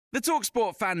The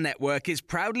TalkSport Fan Network is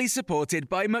proudly supported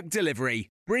by McDelivery,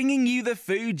 bringing you the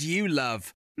food you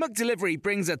love. McDelivery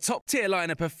brings a top-tier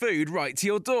lineup of food right to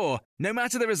your door. No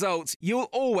matter the result, you'll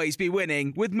always be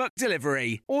winning with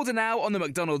McDelivery. Order now on the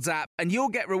McDonald's app and you'll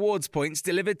get rewards points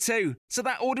delivered too. So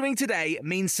that ordering today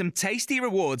means some tasty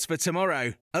rewards for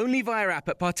tomorrow. Only via app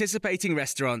at participating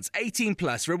restaurants. 18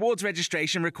 plus. Rewards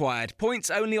registration required. Points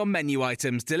only on menu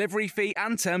items. Delivery fee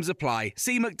and terms apply.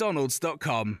 See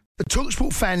mcdonalds.com. The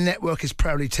TalkSport Fan Network is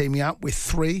proudly teaming up with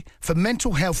 3 for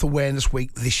Mental Health Awareness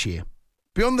Week this year.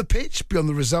 Beyond the pitch, beyond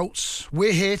the results,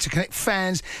 we're here to connect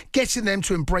fans, getting them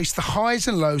to embrace the highs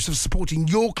and lows of supporting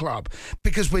your club,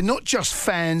 because we're not just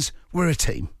fans, we're a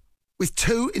team. With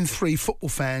 2 in 3 football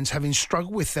fans having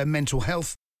struggled with their mental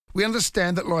health, we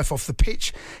understand that life off the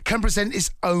pitch can present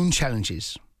its own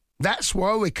challenges. That's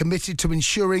why we're committed to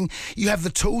ensuring you have the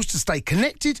tools to stay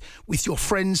connected with your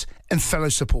friends and fellow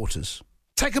supporters.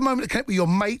 Take a moment to connect with your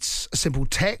mates. A simple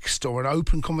text or an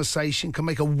open conversation can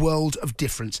make a world of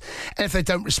difference. And if they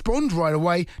don't respond right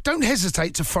away, don't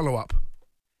hesitate to follow up.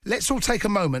 Let's all take a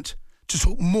moment to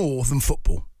talk more than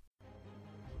football.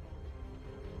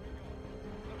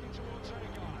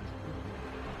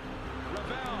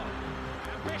 Ravel,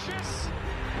 ambitious,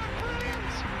 but brilliant!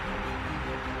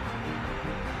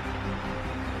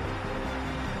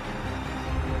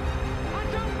 I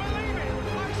don't believe it!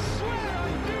 I swear I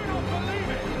do not believe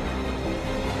it!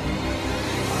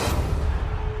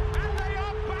 And they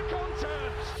are back on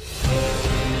terms!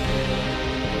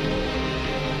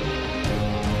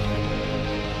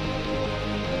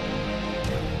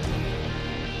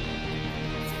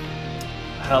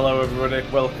 Hello everybody,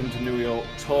 welcome to New York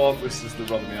Talk. This is the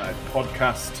Rotherham United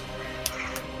podcast.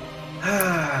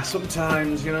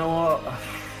 Sometimes, you know what?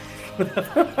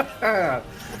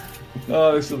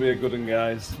 Oh, this will be a good one,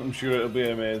 guys. I'm sure it'll be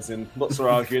amazing. Lots of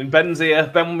arguing. Ben's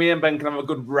here. Me and Ben can have a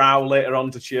good row later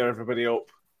on to cheer everybody up.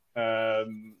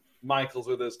 Michael's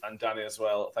with us and Danny as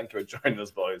well. Thank you for joining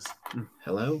us, boys.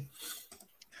 Hello.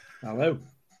 Hello.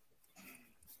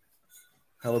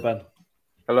 Hello, Ben.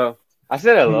 Hello. I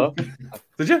said hello.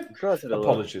 Did you? I'm sure I said hello.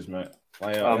 Apologies, mate.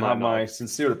 I have my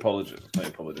sincere apologies. No,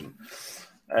 you probably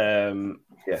didn't.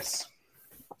 Yes.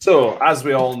 So, as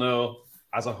we all know,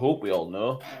 as I hope we all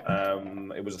know,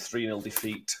 it was a 3-0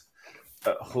 defeat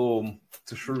at home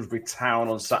to Shrewsbury Town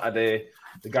on Saturday.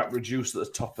 The gap reduced at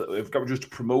the top. We've got reduced to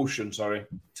promotion,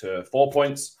 to 4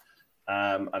 points,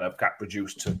 and a gap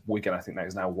reduced to Wigan. I think that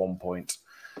is now 1 point.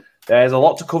 There's a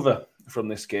lot to cover from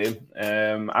this game.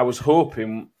 I was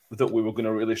hoping that we were going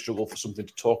to really struggle for something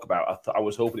to talk about. I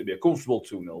was hoping it'd be a comfortable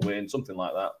 2-0 win, something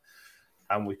like that,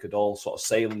 and we could all sort of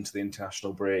sail into the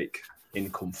international break in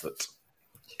comfort.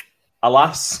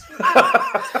 Alas,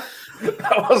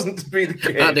 that wasn't to be the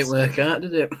case. That didn't work out,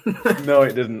 did it? No,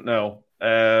 it didn't. No.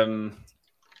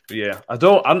 Yeah,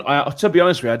 to be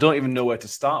honest with you, I don't even know where to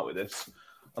start with this.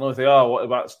 I know if they are, what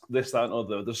about this, that, and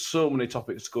other? There's so many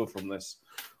topics to go from this.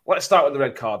 Let's start with the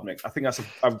red card, Mick. I think that's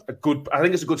a good. I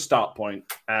think it's a good start point.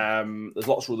 There's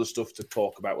lots of other stuff to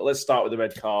talk about, but let's start with the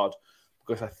red card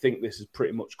because I think this is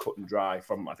pretty much cut and dry.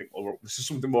 This is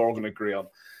something we're all going to agree on.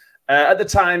 At the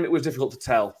time, it was difficult to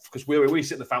tell because we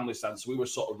sit in the family stand, so we were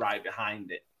sort of right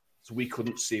behind it, so we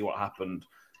couldn't see what happened.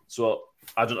 So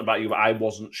I don't know about you, but I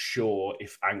wasn't sure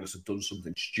if Angus had done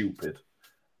something stupid.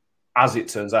 As it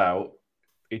turns out,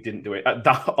 he didn't do it.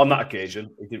 On that occasion,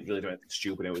 he didn't really do anything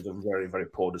stupid. It was a very, very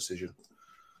poor decision.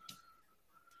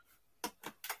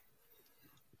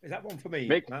 Is that one for me,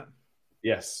 Mick? Matt?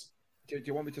 Yes. Do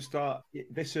you want me to start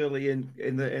this early in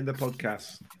the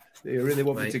podcast? Do you really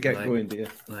want me to get going, do you?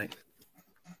 Right.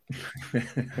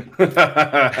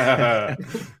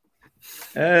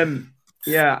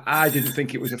 Yeah, I didn't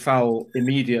think it was a foul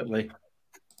immediately.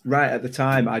 Right at the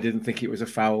time, I didn't think it was a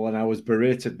foul, and I was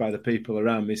berated by the people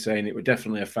around me saying it was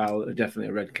definitely a foul, definitely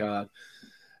a red card.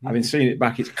 Having seen it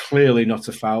back, it's clearly not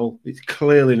a foul. It's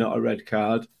clearly not a red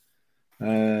card.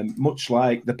 Much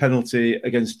like the penalty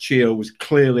against Chio was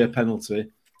clearly a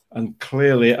penalty and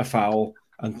clearly a foul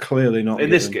and clearly not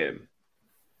in this game.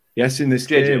 Yes, in this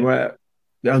game where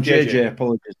JJ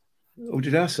apologies. What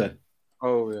did I say?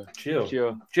 Oh yeah, Chio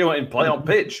didn't play on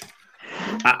pitch.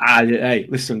 Hey,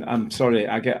 listen, I'm sorry.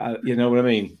 You know what I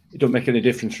mean. It don't make any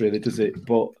difference, really, does it?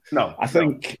 But no, I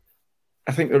think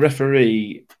the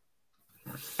referee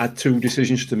had 2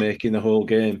 decisions to make in the whole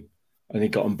game, and he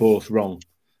got them both wrong,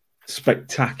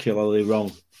 spectacularly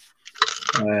wrong.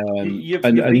 You've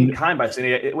been kind by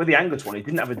saying with the Angus one, he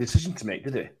didn't have a decision to make,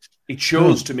 did he? He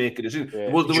chose to make a decision.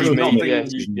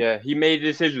 Yeah, he made a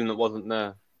decision that wasn't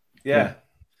there. Yeah.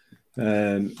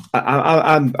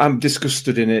 I'm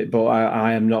disgusted in it, but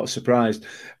I am not surprised.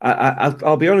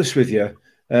 I'll be honest with you.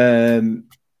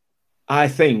 I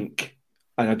think,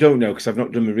 and I don't know because I've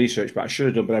not done my research, but I should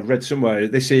have done. But I've read somewhere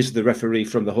this is the referee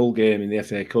from the Hull game in the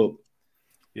FA Cup.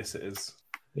 Yes, it is.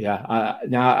 Yeah.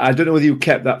 Now I don't know whether you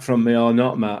kept that from me or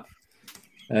not, Matt.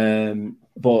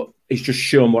 But he's just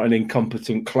shown what an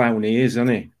incompetent clown he is, isn't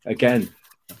he? Again.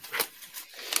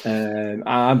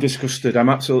 I'm disgusted. I'm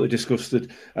absolutely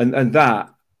disgusted. And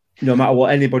that, no matter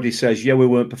what anybody says, yeah, we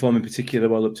weren't performing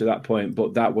particularly well up to that point,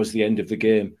 but that was the end of the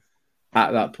game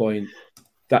at that point.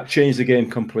 That changed the game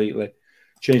completely.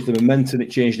 Changed the momentum.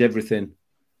 It changed everything.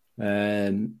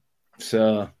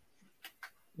 So,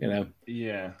 you know.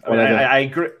 Yeah. I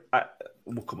agree.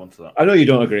 We'll come on to that. I know you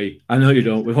don't agree. I know you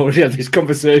don't. We've already had this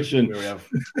conversation. We have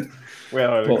had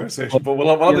a conversation. But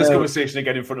we'll have this conversation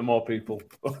again in front of more people.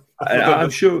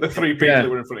 I'm sure. The 3 people that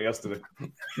were in front of yesterday.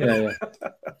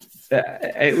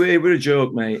 It was a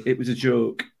joke, mate. It was a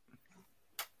joke.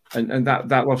 And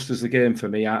that lost us the game for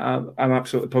me. I'm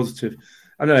absolutely positive.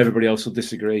 I know everybody else will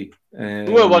disagree. We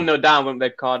were 1-0 down when the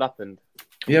red card happened.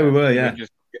 Yeah, we were, yeah.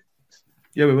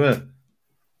 Yeah, we were.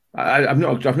 I'm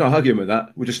not arguing with that.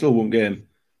 We just still won game.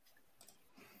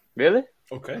 Really?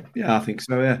 Okay. Yeah, I think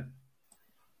so, yeah.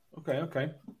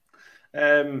 Okay.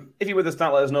 If you're with us,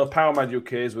 let us know. PowerMad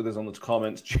UK is with us on the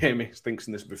comments. Jamie thinks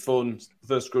this will be fun.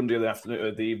 First Grundy of the afternoon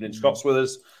or the evening. Scott's with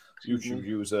us. YouTube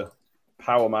user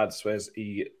PowerMad says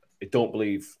he don't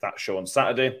believe that show on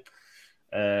Saturday.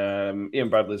 Ian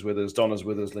Bradley's with us. Donna's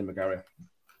with us. Lee McGarry.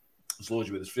 As long as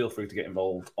you're with us, feel free to get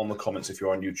involved on the comments if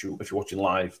you're on YouTube, if you're watching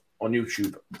live on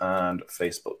YouTube and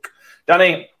Facebook.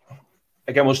 Danny,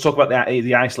 again, we'll just talk about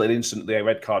the isolated incident, the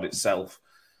red card itself.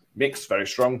 Mixed, very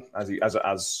strong, as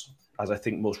I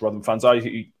think most Rotherham fans are.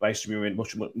 I assume you're in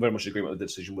very much agreement with the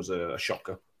decision was a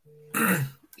shocker.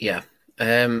 Yeah.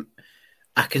 I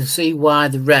can see why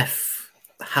the ref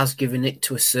has given it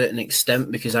to a certain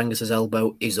extent because Angus's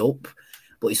elbow is up.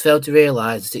 But he's failed to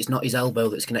realise that it's not his elbow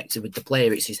that's connected with the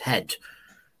player, it's his head.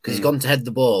 Because he's gone to head the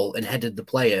ball and headed the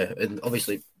player, and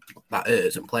obviously that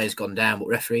hurts and player's gone down, but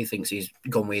referee thinks he's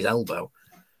gone with his elbow.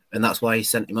 And that's why he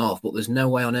sent him off. But there's no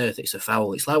way on earth it's a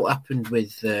foul. It's like what happened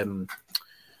with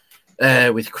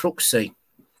Crooksey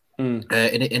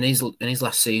in his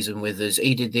last season with us.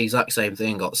 He did the exact same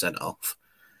thing and got sent off.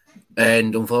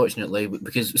 And unfortunately,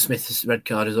 because Smith's red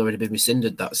card has already been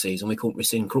rescinded that season, we couldn't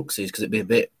rescind Crooksey's because it'd be a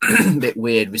bit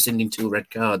weird rescinding 2 red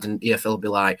cards, and EFL would be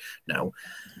like, no.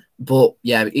 But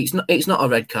yeah, it's not a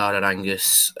red card at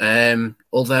Angus.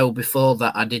 Although before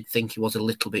that, I did think he was a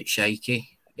little bit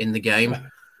shaky in the game.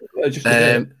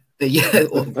 Yeah,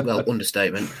 well,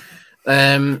 understatement.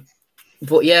 But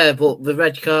the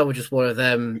red card was just one of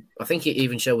them. I think it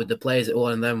even showed with the players at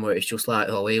one of them where it's just like,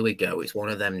 oh, here we go. It's one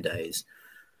of them days.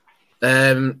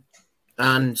 And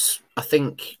I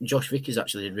think Josh Vickers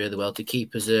actually did really well to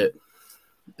keep us at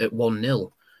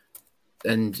 1-0.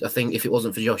 And I think if it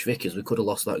wasn't for Josh Vickers, we could have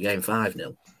lost that game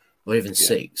 5-0 or even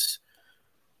 6.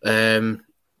 But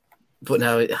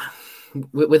now,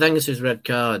 with Angus's red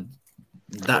card,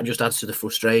 that just adds to the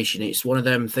frustration. It's one of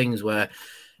them things where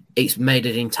it's made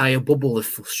an entire bubble of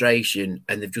frustration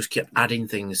and they've just kept adding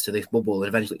things to this bubble and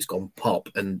eventually it's gone pop,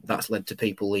 and that's led to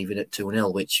people leaving at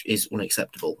 2-0, which is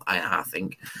unacceptable, I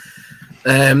think.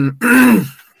 But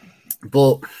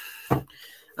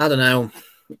I don't know.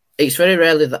 It's very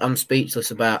rarely that I'm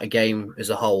speechless about a game as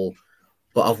a whole,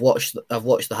 but I've watched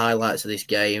the highlights of this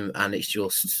game and it's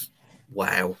just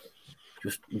wow.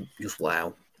 Just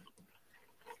wow.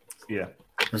 Yeah.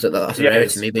 That's a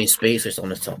rarity, me being speechless on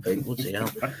the topic. What's he know?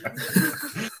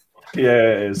 Yeah,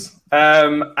 it is.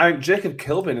 And Jacob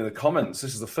Kilbin in the comments.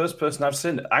 This is the first person I've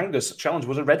seen. Angus challenge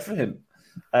was a red for him.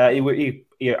 I agree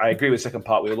with the second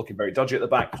part. We were looking very dodgy at the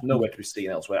back. Nowhere to be seen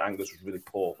elsewhere. Angus was really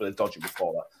poor, really dodgy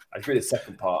before that. I agree with the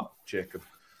second part, Jacob.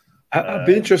 I'd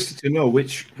be interested to know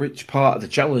which part of the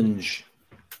challenge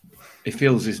he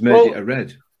feels has made it a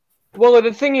red. Well,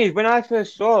 the thing is, when I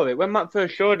first saw it, when Matt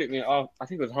first showed it me, I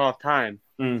think it was half time.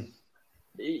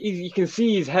 You can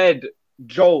see his head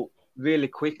jolt really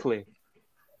quickly,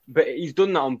 but he's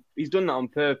done that on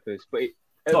purpose. But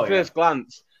at first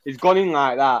glance, it's gone in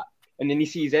like that, and then you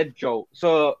see his head jolt.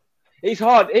 So it's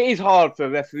hard. It is hard for a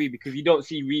referee because you don't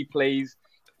see replays.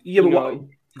 Yeah,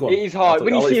 but it is hard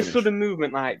when you see a sudden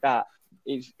movement like that.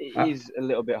 It is a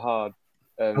little bit hard.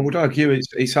 I would argue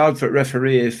it's hard for a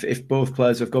referee if both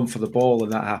players have gone for the ball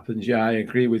and that happens. Yeah, I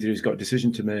agree with you. He's got a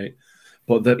decision to make.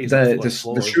 But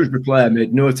the Shrewsbury player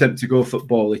made no attempt to go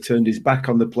football. He turned his back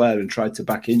on the player and tried to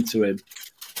back into him.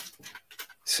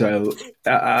 So,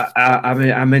 I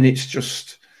mean, it's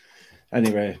just...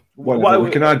 Anyway, we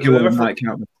can argue on that,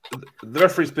 can't we? The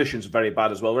referee's position is very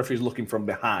bad as well. The referee's looking from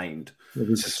behind.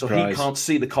 So he can't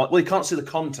see the he can't see the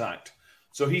contact.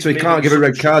 So he can't give a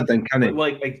red card then, can he?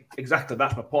 Like, exactly,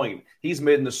 that's my point. He's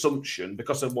made an assumption,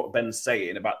 because of what Ben's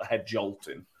saying about the head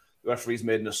jolting, the referee's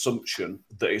made an assumption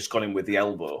that he's gone in with the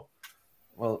elbow.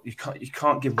 Well, you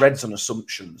can't give reds on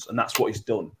assumptions, and that's what he's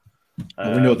done.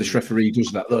 We know this referee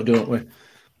does that, though, don't we?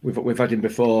 We've had him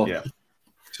before,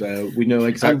 so we know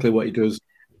exactly what he does.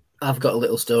 I've got a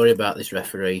little story about this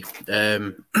referee.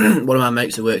 One of my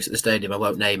mates who works at the stadium, I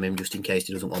won't name him just in case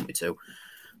he doesn't want me to.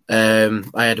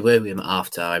 I had a word with him at half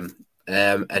time,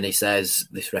 and he says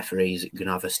this referee's going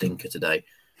to have a stinker today.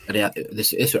 And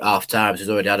this was at half time, so he's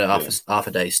already had half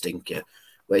a day's stinker.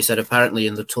 But he said apparently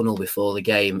in the tunnel before the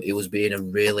game, he was being a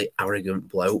really arrogant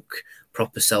bloke,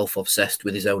 proper self-obsessed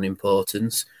with his own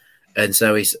importance. And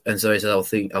so he said, I was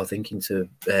thinking to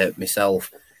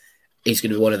myself, he's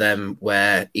going to be one of them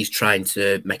where he's trying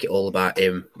to make it all about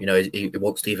him. You know, he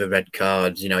wants to give a red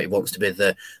card. You know, he wants to be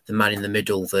the man in the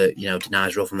middle that, you know,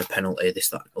 denies Rotherham a penalty, this,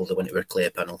 that, although when it were a clear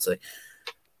penalty.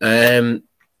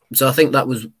 So I think that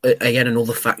was, again,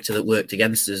 another factor that worked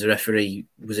against us. The referee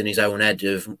was in his own head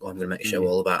of, I'm going to make a show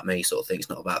all about me sort of thing. It's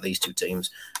not about these two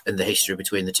teams and the history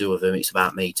between the two of them. It's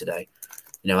about me today.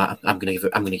 You know, I'm going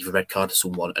to give a red card to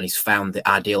someone, and he's found the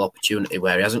ideal opportunity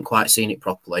where he hasn't quite seen it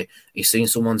properly. He's seen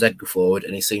someone's head go forward,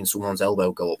 and he's seen someone's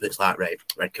elbow go up. It's like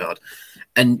red card.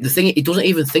 And the thing, he doesn't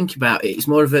even think about it. It's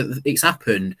more of it's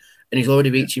happened, and he's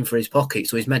already reaching for his pocket,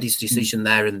 so he's made his decision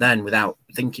there and then without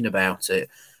thinking about it.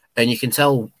 And you can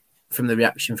tell from the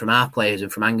reaction from our players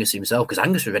and from Angus himself, because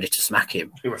Angus were ready to smack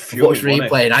him. Watch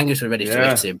replay, and Angus were ready to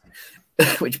hit him,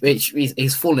 which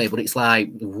is funny, but it's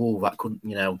like, whoa, that could,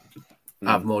 you know,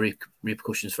 have more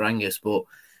repercussions for Angus, but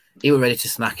he were ready to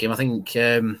smack him. I think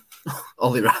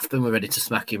Ollie Rathbone were ready to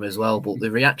smack him as well, but the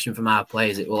reaction from our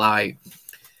players, it was like,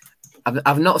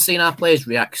 I've not seen our players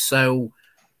react so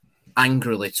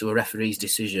angrily to a referee's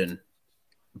decision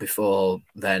before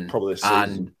then. Probably this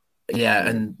season.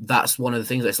 And that's one of the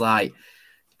things that's like,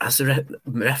 as the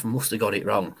ref must have got it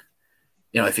wrong.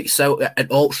 You know, if it's so, and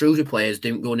all Shrewsbury players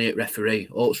didn't go near referee.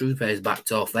 All Shrewsbury players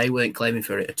backed off. They weren't claiming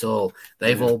for it at all.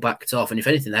 They've all backed off, and if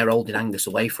anything, they're holding Angus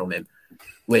away from him,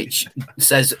 which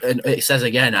says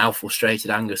again how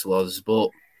frustrated Angus was.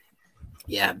 But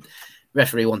yeah,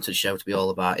 referee wanted the show to be all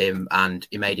about him, and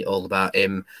he made it all about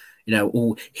him. You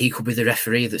know, he could be the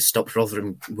referee that stopped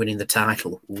Rotherham winning the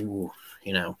title. Ooh,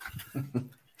 you know.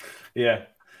 Yeah.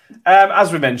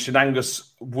 As we mentioned,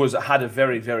 Angus had a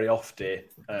very, very off day.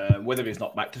 Whether he's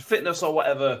not back to fitness or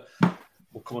whatever,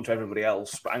 will come on to everybody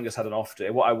else. But Angus had an off day.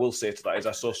 What I will say to that is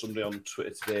I saw somebody on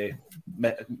Twitter today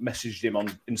messaged him on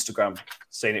Instagram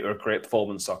saying it was a great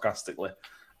performance sarcastically,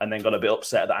 and then got a bit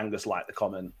upset that Angus liked the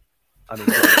comment. I mean,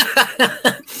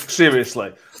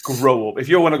 seriously, grow up. If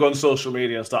you want to go on social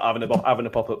media and start having a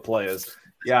pop at players,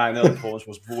 yeah, I know the performance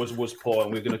was poor,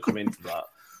 and we're going to come into that.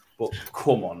 But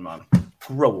come on, man.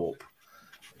 Grow up.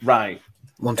 Right.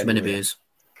 One too many beers.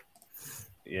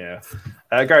 Yeah.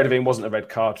 Gary Devine wasn't a red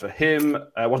card for him.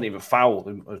 Wasn't even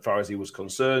foul as far as he was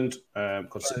concerned.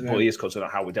 But he is concerned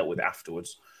on how we dealt with it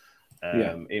afterwards.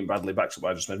 Ian Bradley backs up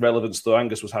what I just made relevance, though.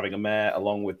 Angus was having a mare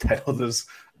along with 10 others.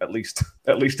 At least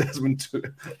Desmond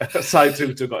side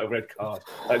 2 got a red card.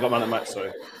 Got man at match,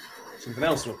 sorry. Something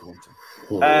else we'll come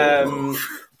on to.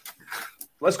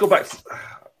 Let's go back to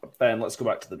Ben. Let's go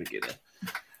back to the beginning.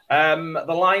 The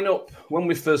lineup, when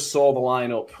we first saw the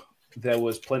lineup, there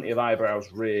was plenty of eyebrows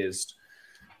raised.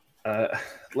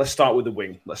 Let's start with the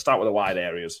wing. Let's start with the wide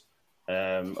areas.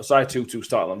 Aside 2-2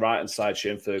 starting on the right hand side,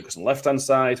 Shane Ferguson left hand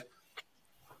side.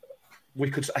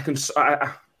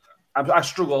 I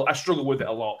struggle with it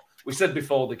a lot. We said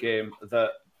before the game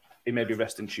that he may be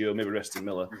resting Chio, maybe resting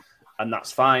Miller, and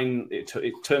that's fine. It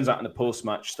turns out in the post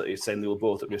match that he's saying they were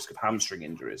both at risk of hamstring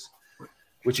injuries,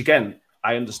 which again,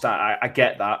 I understand. I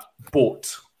get that,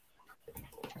 but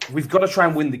we've got to try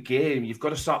and win the game. You've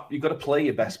got to play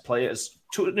your best players,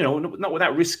 not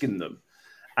without risking them.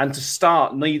 And to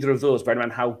start neither of those, bearing in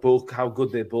mind how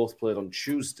good they both played on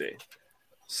Tuesday,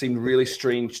 seemed really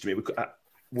strange to me.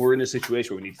 We're in a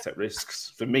situation where we need to take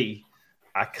risks. For me,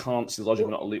 I can't see the logic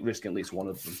of not risking at least one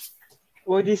of them.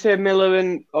 What did you say, Miller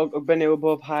and Bennett were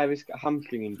both high-risk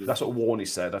hamstring injuries? That's what Warney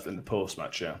said in the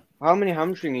post-match, yeah. How many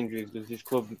hamstring injuries does this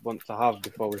club want to have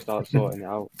before we start sorting it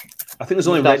out? I think there's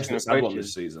only Reg that's had one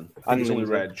this season. I think there's only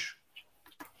Reg.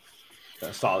 At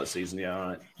the start of the season, yeah, all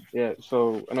right. Yeah,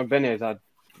 so, and Bennett has had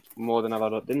more than I've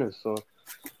had hot dinners, so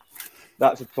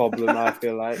that's a problem, I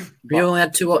feel like. You only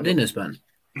had 2 hot dinners, man.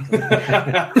 Mick,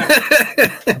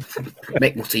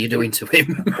 what are you doing to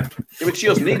him? Yeah, but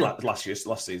Chio's knee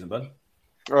last season, Ben.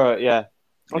 Right, yeah.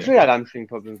 I'm sure he had hamstring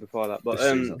problems before that, but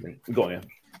season, I think. Go on,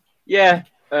 yeah.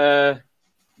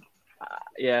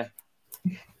 Yeah.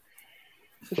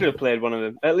 He should have played one of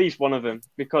them, at least one of them,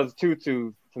 because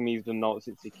Tutu for me has done naught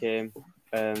since he came.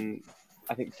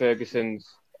 I think Ferguson's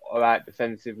all right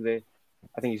defensively.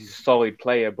 I think he's a solid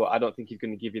player, but I don't think he's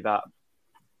going to give you that.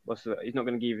 He's not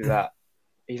going to give you that.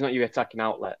 He's not your attacking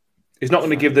outlet. He's not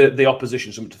going to give the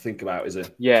opposition something to think about, is he?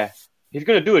 Yeah, he's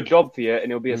going to do a job for you, and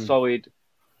he'll be a solid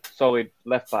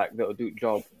left back that'll do the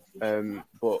job.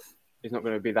 But he's not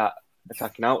going to be that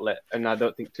attacking outlet, and I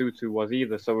don't think Tutu was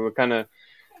either. So we were kind of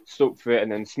stuck for it,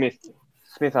 and then Smith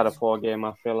had a poor game,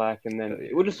 I feel like, and then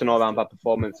it was just an all-round bad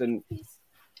performance, and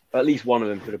at least one of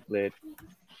them could have played.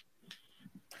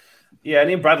 Yeah, and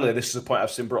Ian Bradley, this is a point I've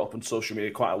seen brought up on social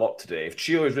media quite a lot today. If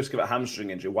Chio is risk of a hamstring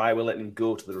injury, why are we letting him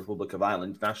go to the Republic of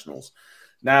Ireland Nationals?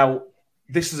 Now,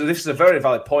 this is a very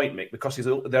valid point, Mick, because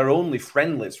they're only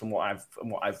friendlies from what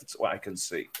I can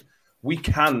see. We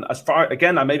can,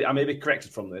 I may be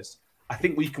corrected from this. I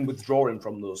think we can withdraw him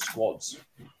from those squads,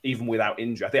 even without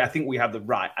injury. I think we have the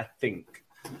right. I think.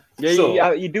 Yeah,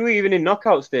 so, you do even in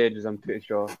knockout stages. I'm pretty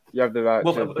sure you have the right.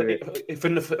 Well,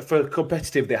 for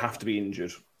competitive, they have to be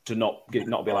injured to not be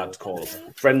allowed to call us.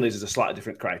 Friendlies is a slightly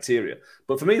different criteria.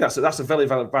 But for me, that's a very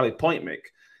valid point, Mick.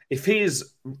 If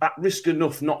he's at risk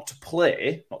enough not to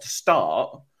play, not to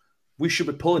start, we should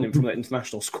be pulling him from the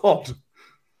international squad.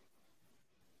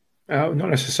 Not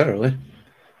necessarily.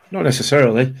 Not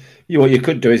necessarily. What you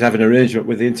could do is have an arrangement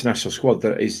with the international squad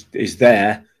that is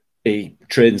there. He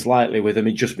trains lightly with them.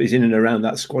 He's in and around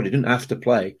that squad. He doesn't have to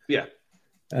play. Yeah.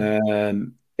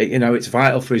 It's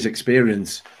vital for his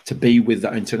experience to be with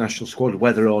that international squad,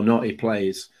 whether or not he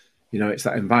plays. It's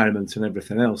that environment and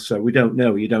everything else. So we don't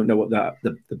know. You don't know what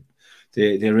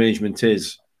the arrangement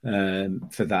is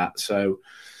for that. So,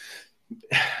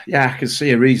 yeah, I can see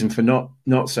a reason for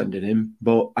not sending him,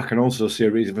 but I can also see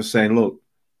a reason for saying, look,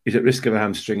 he's at risk of a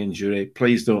hamstring injury.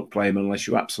 Please don't play him unless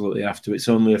you absolutely have to. It's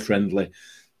only a friendly,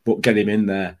 but get him in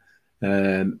there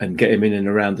and get him in and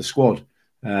around the squad.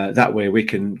 That way we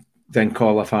can then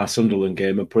call off our Sunderland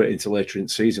game and put it into later in the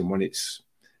season when it's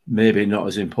maybe not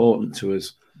as important to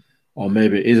us, or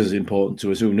maybe it is as important to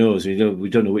us. Who knows? We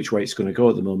don't know which way it's going to go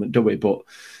at the moment, do we? But,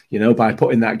 by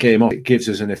putting that game off, it gives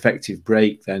us an effective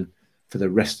break then for the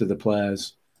rest of the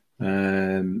players.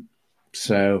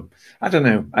 So I don't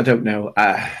know. I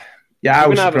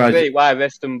was surprised. Why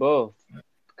rest them both?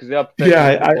 Because they are.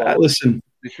 I listen.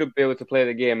 They should be able to play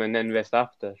the game and then rest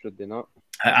after, should they not?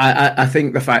 I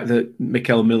think the fact that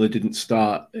Mikel Miller didn't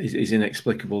start is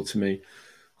inexplicable to me.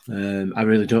 I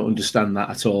really don't understand that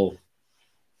at all.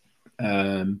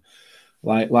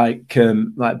 Like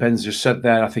Ben's just said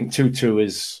there, I think Tutu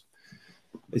has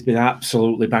been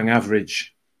absolutely bang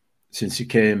average since he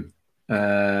came.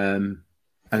 And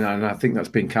I think that's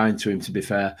been kind to him, to be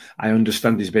fair. I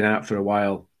understand he's been out for a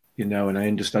while, and I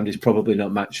understand he's probably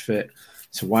not match fit.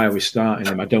 So why are we starting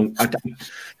him? I don't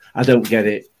get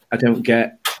it. I don't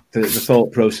get the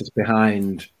thought process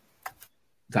behind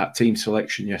that team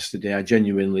selection yesterday. I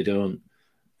genuinely don't.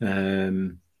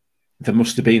 There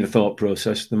must have been a thought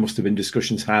process. There must have been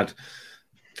discussions had.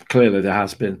 Clearly there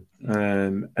has been.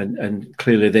 And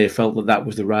clearly they felt that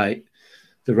was the right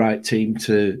team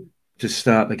to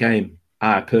start the game.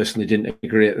 I personally didn't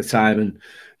agree at the time, and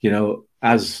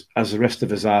as the rest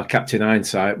of us are, Captain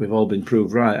Hindsight, we've all been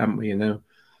proved right, haven't we?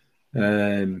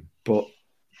 But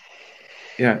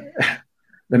yeah,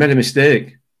 they made a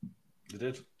mistake. They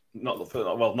did. Not the first.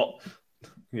 Well, not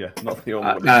the only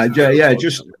one.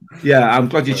 I'm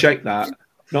glad you checked that.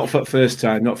 Not for the first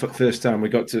time. We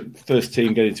got to first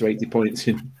team getting to 80 points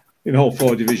in all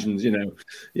four divisions, Yeah,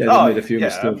 they made a few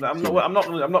mistakes. I'm not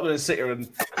going to sit here and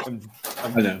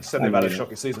say they've had a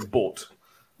shocking season, but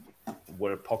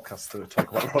we're a podcast to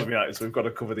talk about Rugby United, so we've got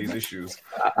to cover these issues.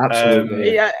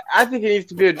 Absolutely. I think it needs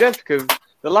to be addressed because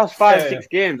the last 5-6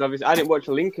 games, obviously, I didn't watch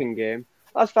a Lincoln game.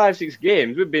 Last 5-6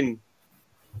 games, we've been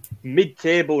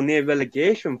mid-table, near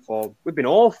relegation form. We've been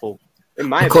awful.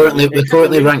 We're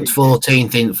currently ranked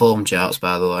 14th in form charts,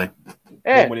 by the way.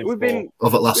 Yeah, we've been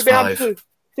over the last 5.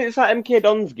 Since that MK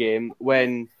Dons game,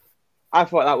 when I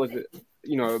thought that was a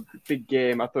big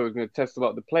game, I thought it was going to test a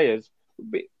lot of the players.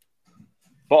 We're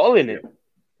bottling it,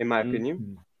 in my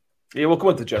opinion. Yeah, we'll come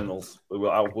into generals.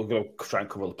 We're going to try and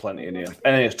cover plenty in here.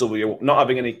 NASW, not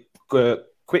having any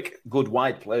quick, good,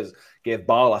 wide players, gave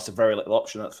Barlas a very little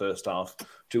option at the first half.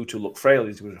 Tutu looked frail, he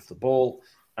was off the ball,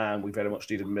 and we very much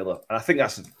needed Miller. And I think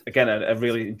that's, again, a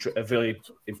really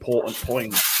important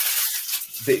point.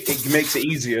 It makes it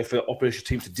easier for the opposition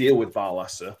team to deal with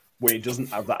Barlasser when he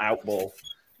doesn't have that out ball.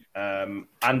 And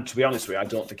to be honest with you, I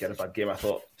don't think he had a bad game. I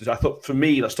thought for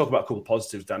me, let's talk about a couple of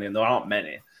positives, Danny, and there aren't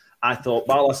many. I thought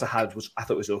Barlasser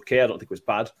was okay. I don't think it was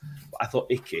bad. But I thought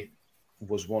Icky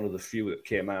was one of the few that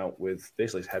came out with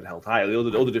basically his head held high. The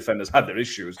other defenders had their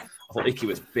issues. I thought Icky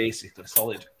was basically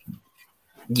solid.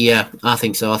 Yeah, I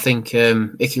think so. I think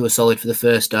Icky was solid for the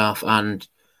first half, and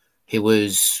he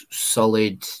was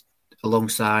solid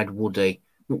alongside Woody.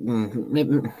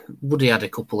 Woody had a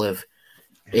couple of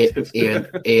ear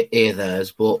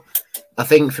theirs, but I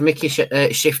think for Mickey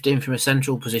shifting from a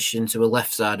central position to a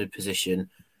left-sided position,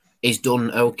 he's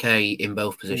done okay in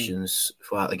both positions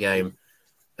throughout the game.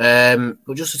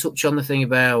 But just to touch on the thing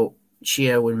about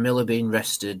Chio and Miller being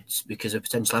rested because of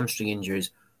potential hamstring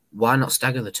injuries, why not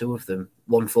stagger the two of them?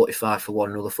 145 for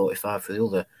one, another 45 for the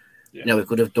other. Yeah. You know, we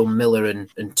could have done Miller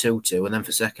and Tutu, and then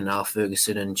for second half,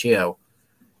 Ferguson and Chio.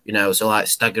 You know, so like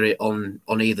stagger it on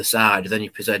either side, then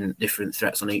you present different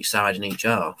threats on each side in each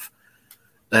half.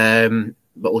 But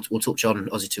we'll touch on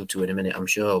Ozzy Tutu in a minute, I'm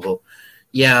sure. But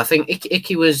yeah, I think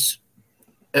Icky was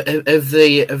of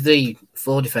the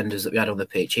four defenders that we had on the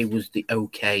pitch, he was the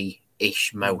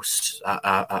okay-ish most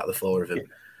out of the four of them.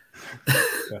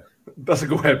 Yeah. That's a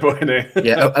good way of putting it.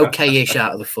 Yeah, okay-ish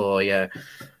out of the four. Yeah.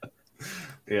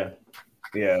 Yeah,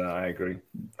 no, I agree.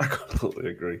 I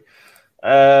completely agree.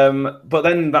 But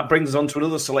then that brings us on to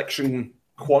another selection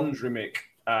quandary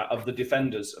of the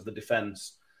defenders of the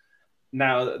defence.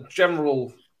 Now,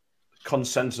 general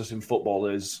consensus in football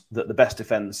is that the best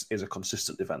defence is a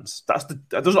consistent defence. That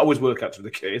doesn't always work out to be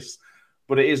the case,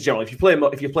 but it is general. If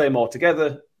you play more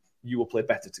together, you will play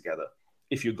better together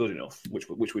if you're good enough,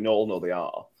 which we all know they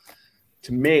are.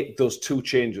 To make those two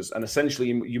changes, and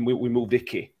essentially we moved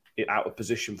Icky out of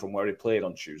position from where he played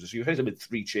on Tuesday. So you had with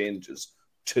 3 changes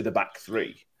to the back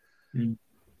 3.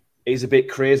 Is a bit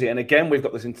crazy. And again, we've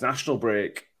got this international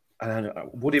break, and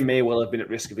Woody may well have been at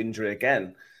risk of injury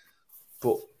again.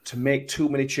 But to make too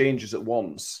many changes at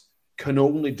once can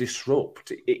only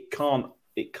disrupt. It can't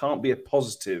be a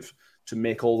positive to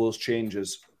make all those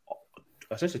changes.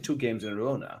 Essentially, 2 games in a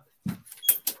row now.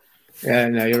 Yeah,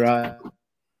 no, you're right.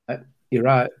 You're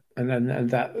right. And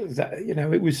that you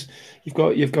know, it was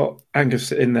you've got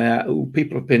Angus in there.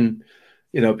 People have been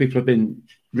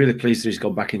really pleased that he's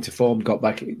gone back into form, got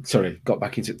back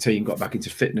into team, got back into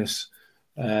fitness.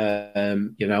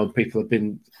 People have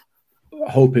been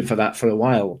hoping for that for a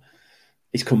while.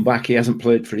 He's come back. He hasn't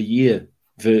played for a year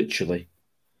virtually.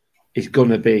 He's going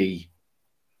to be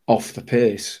off the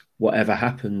pace, whatever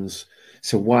happens.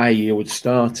 So why you would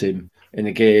start him in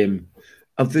a game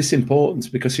of this importance,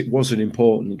 because it was an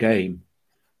important game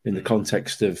in the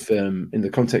context of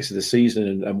the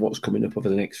season and what's coming up over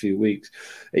the next few weeks.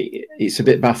 It's a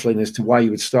bit baffling as to why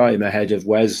you would start him ahead of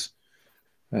Wes.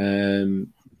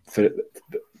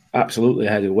 Absolutely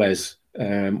ahead of Wes.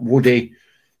 Woody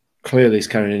clearly is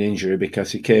carrying an injury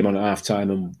because he came on at half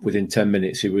time and within 10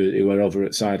 minutes he were over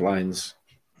at sidelines,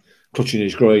 clutching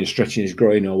his groin, stretching his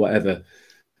groin or whatever.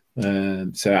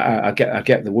 So I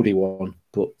get the Woody one,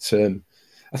 but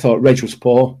I thought Reg was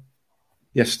poor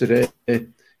yesterday.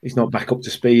 He's not back up to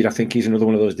speed. I think he's another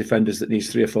one of those defenders that needs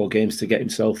 3 or 4 games to get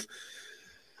himself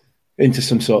into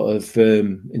some sort of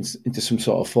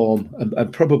form,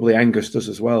 and probably Angus does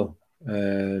as well.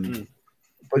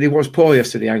 But he was poor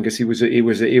yesterday, Angus. He was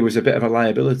a bit of a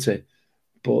liability.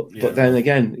 But then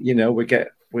again, you know,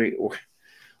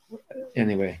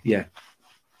 anyway.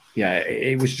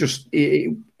 It was just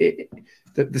the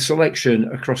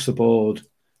selection across the board,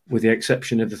 with the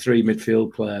exception of the 3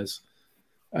 midfield players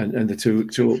and the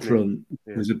two up front,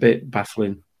 was a bit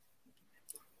baffling.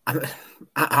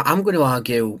 I'm going to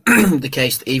argue the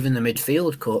case that even the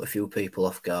midfield caught a few people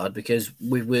off guard, because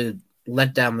we were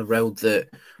led down the road that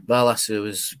Barlaser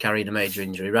was carrying a major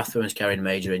injury, Rathbone was carrying a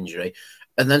major injury,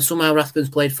 and then somehow Rathbone's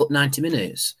played 90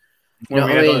 minutes. Well,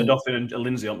 we had Duffin and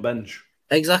Lindsay on bench.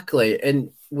 Exactly,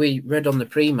 and we read on the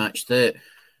pre-match that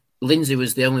Lindsay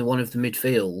was the only one of the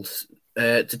midfield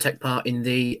to take part in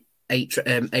the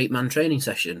 8-man training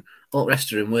session. All the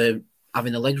rest of them were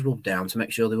having their legs rubbed down to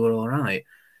make sure they were all right.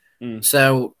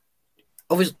 So,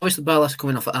 obviously, Barlaser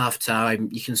coming off at half-time,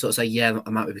 you can sort of say, yeah, that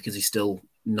might be because he's still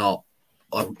not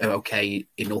okay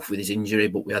enough with his injury,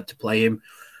 but we had to play him.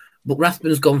 But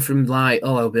Rathbone's gone from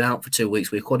I'll be out for 2 weeks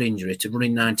with a quad injury to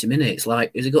running 90 minutes. Has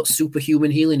he got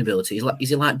superhuman healing ability? Is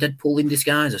he like Deadpool in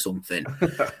disguise or something?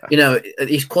 You know,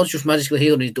 his quad's just magically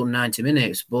healed and he's done 90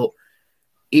 minutes. But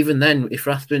even then, if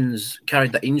Rathbone's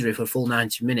carried that injury for a full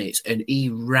 90 minutes and he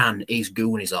ran his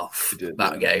goonies off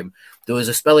game, there was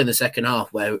a spell in the second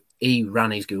half where he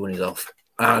ran his goonies off.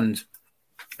 And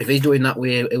if he's doing that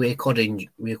with a quad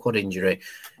injury,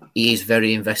 he is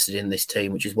very invested in this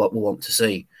team, which is what we want to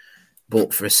see.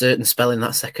 But for a certain spell in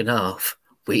that second half,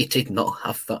 we did not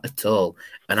have that at all.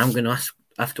 And I'm going to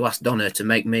have to ask Donna to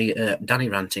make me Danny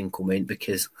ranting come in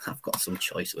because I've got some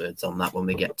choice words on that when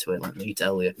we get to it, let me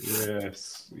tell you.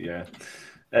 Yes, yeah.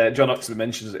 John Oxtoby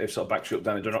mentions it, if sort of backs you up,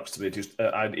 Danny. John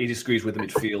Oxtoby he disagrees with the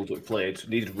midfield that we played,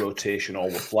 needed rotation or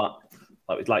were flat.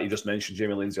 Like you just mentioned,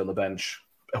 Jamie Lindsay on the bench,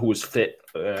 who was fit.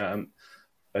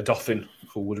 A Dauphin,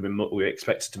 who would have been we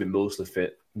expected to be mostly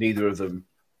fit. Neither of them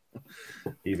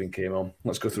even came on.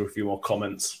 Let's go through a few more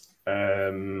comments.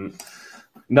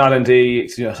 Narendi,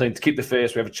 saying to keep the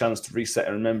face, we have a chance to reset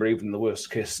and remember. Even in the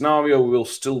worst case scenario, we'll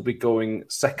still be going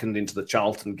second into the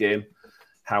Charlton game.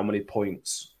 How many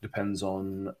points depends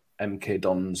on MK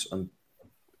Dons and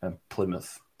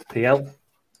Plymouth. PL?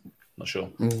 Not sure.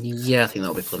 Yeah, I think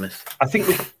that'll be Plymouth. I think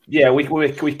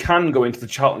we can go into the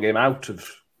Charlton game out of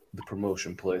the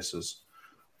promotion places.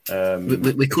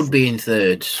 We could be in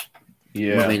third.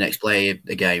 Yeah, when we next play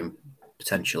a game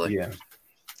potentially.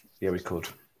 Yeah, we could.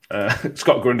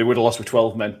 Scott Grundy would have lost with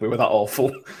 12 men. We were that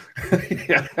awful.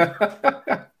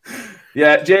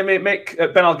 Yeah, Jamie, Mick,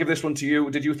 Ben, I'll give this one to you.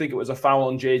 Did you think it was a foul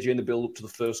on JJ in the build-up to the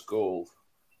first goal?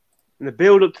 In the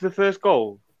build-up to the first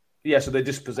goal? Yeah, so they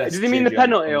dispossessed. Does it mean the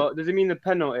penalty or does it mean the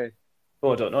penalty?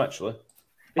 Oh, I don't know, actually.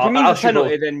 If it means the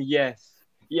penalty, then yes.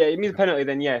 Yeah, it means the penalty,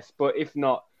 then yes. But if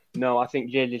not, no, I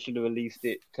think JJ should have released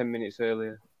it 10 minutes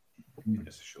earlier.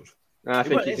 Yes, it should. And I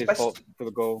think it's his fault for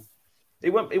the goal. It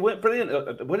went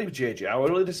brilliant when he was JJ. I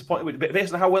was really disappointed with it.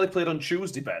 Based on how well he played on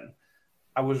Tuesday, Ben,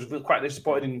 I was quite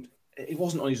disappointed in. It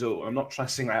wasn't on his own. I'm not trying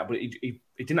to sing that out, but he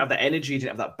didn't have that energy. He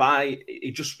didn't have that buy.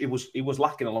 He was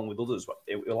lacking along with others. But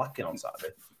he was lacking on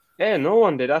Saturday. Yeah, no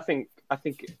one did. I think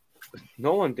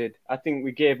no one did. I think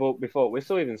we gave up before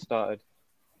whistle even started.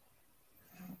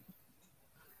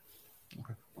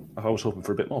 Okay. I was hoping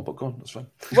for a bit more, but go on. That's fine.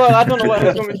 Well, I don't know what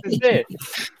else you want me to say.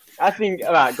 I think,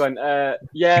 all right, go on.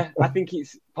 Yeah, I think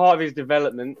it's part of his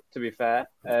development. To be fair,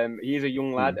 he's a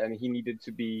young lad, and he needs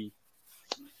to be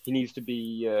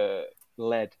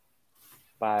led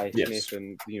by Smith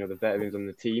and the veterans on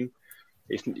the team.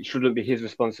 It shouldn't be his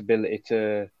responsibility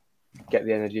to get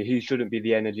the energy. He shouldn't be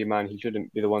the energy man. He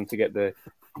shouldn't be the one to get the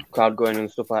crowd going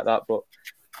and stuff like that. But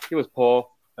he was poor.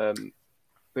 But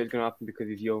it's going to happen because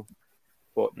he's young.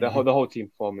 But the whole team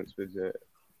performance was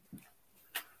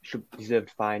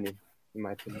deserved fining, in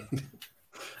my opinion.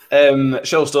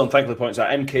 Shellstone thankfully points out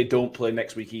MK don't play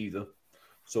next week either.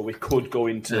 So we could go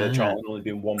into Charlton only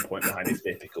being 1 point behind if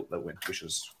they pick up their win, which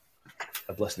is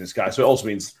a blessing in disguise. So it also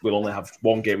means we'll only have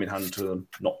one game in hand to them,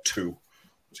 not two,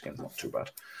 which again is not too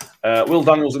bad. Will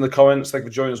Daniels in the comments. Thank you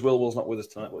for joining us. Will's not with us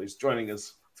tonight, but he's joining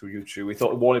us through YouTube. We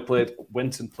thought Warney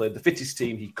went and played the fittest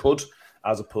team he could,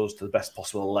 as opposed to the best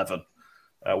possible 11.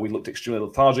 We looked extremely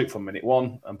lethargic from minute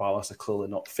one, and Barlas are clearly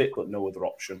not fit, but no other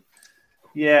option.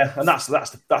 Yeah, and that's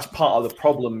part of the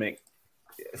problem, Mick.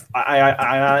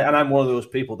 I'm one of those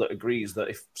people that agrees that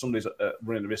if somebody's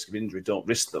running the risk of injury, don't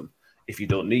risk them if you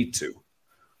don't need to.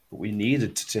 But we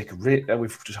needed to take a risk. We'll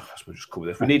just cover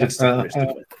this. We needed to take a risk,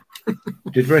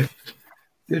 didn't we?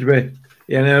 Did we?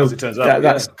 Yeah, no. As it turns out,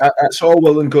 that's all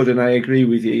well and good, and I agree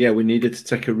with you. Yeah, we needed to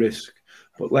take a risk,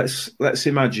 but let's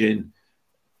imagine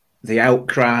the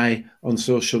outcry on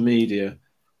social media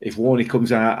if Warney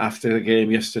comes out after the game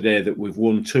yesterday that we've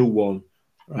won 2-1,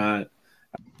 right,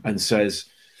 and says,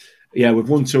 yeah, we've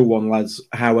won 2-1, lads.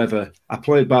 However, I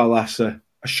played Barlasa.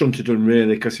 I shouldn't have done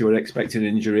really because he were expecting an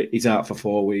injury. He's out for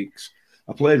 4 weeks.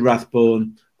 I played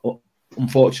Rathbone.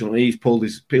 Unfortunately, he's pulled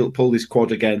his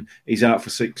quad again. He's out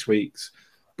for 6 weeks.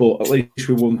 But at least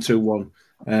we won 2-1.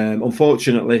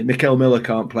 Unfortunately, Mikel Miller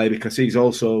can't play because he's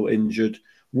also injured.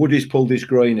 Woody's pulled his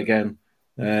groin again,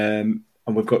 and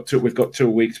we've got 2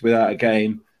 weeks without a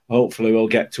game. Hopefully, we'll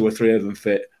get 2 or 3 of them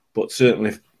fit, but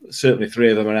certainly 3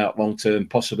 of them are out long term,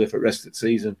 possibly for the rest of the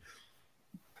season.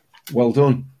 Well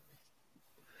done.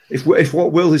 If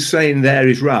what Will is saying there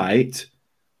is right,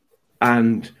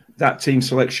 and that team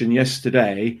selection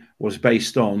yesterday was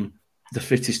based on the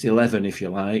fittest 11, if you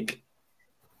like,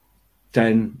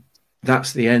 then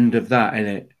that's the end of that, isn't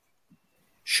it?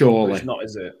 Surely. It's not,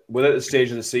 is it? We're at the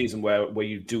stage of the season where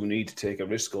you do need to take a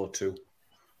risk or two.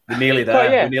 We're nearly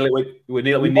there. We're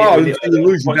nearly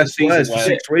losing best players for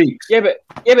 6 weeks. Yeah,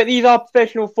 but these are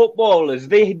professional footballers.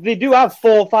 They do have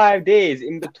 4 or 5 days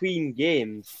in between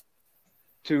games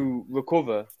to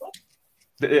recover.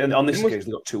 And on this occasion,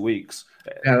 they've got 2 weeks.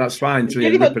 Yeah, that's fine.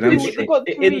 They've got 2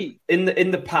 weeks.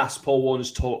 In the past, Paul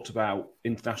Warner's talked about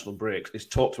international breaks. He's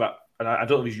talked about, and I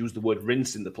don't know if he's used the word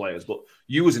rinsing the players, but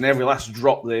using every last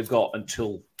drop they've got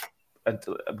until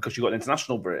because you've got an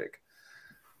international break.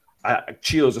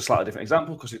 Chio's a slightly different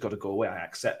example because it's got to go away. I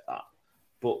accept that.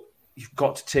 But you've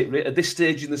got to take, at this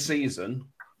stage in the season,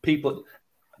 people,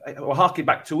 we're harking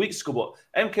back 2 weeks ago, but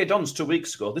MK Dons 2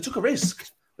 weeks ago, they took a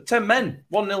risk. The 10 men,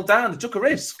 1-0 down, they took a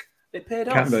risk. It paid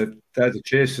off. They're the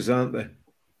chasers, aren't they?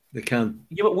 They can.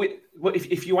 Yeah, but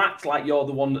if you act like you're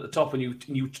the one at the top and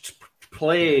you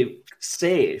play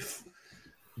safe,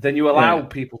 then you allow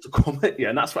people to come at you.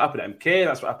 And that's what happened at MK.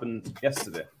 That's what happened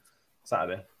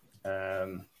Saturday.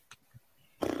 NSW.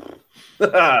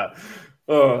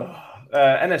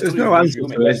 There's no answer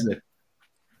to it, isn't it?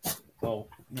 Well,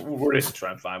 we're ready to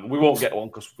try and find one. We won't get one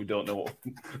because we don't know what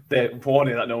they're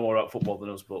warning that know more about football than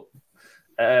us. But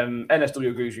NSW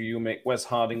agrees with you, Mick. Wes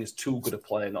Harding is too good a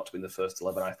player not to be in the first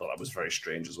 11. I thought that was very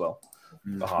strange as well.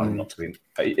 For Harding not to be.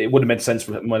 It would have made sense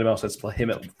for him. Might have made sense to play him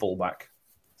at fullback.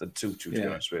 The 2-2 to be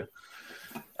honest with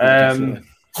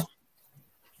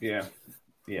you.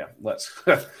 Yeah.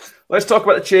 Let's talk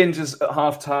about the changes at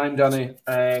half time, Danny.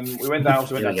 We went down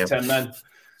to 10 men.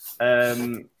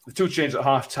 The two changes at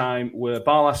half time were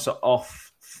Barlas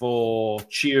off for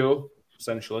Chio,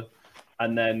 essentially,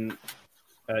 and then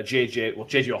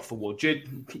JJ off for Wood.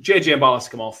 JJ and Barlas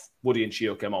come off, Woody and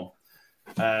Chio came on.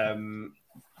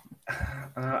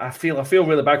 I feel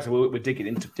really bad because we're digging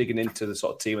into the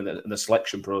sort of team and the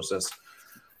selection process.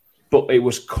 But it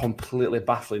was completely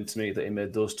baffling to me that he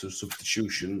made those two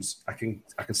substitutions. I can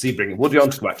see bringing Woody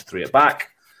on to go back to 3 at back,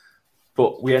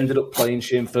 but we ended up playing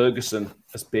Shane Ferguson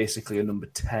as basically a number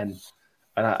 10,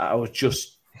 and I was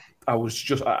just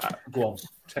go on.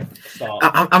 Start.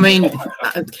 I mean,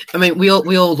 we all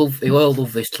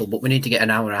love this club, but we need to get an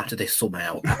hour out of this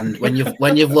somehow. And when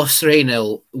you've lost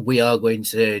 3-0, we are going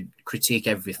to critique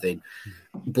everything.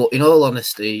 But in all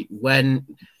honesty, when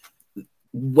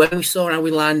we saw how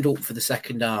we lined up for the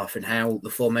second half and how the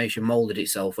formation moulded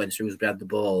itself when Shrewsbury had the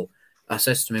ball, I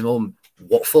says to my mum,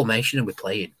 "What formation are we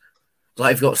playing?"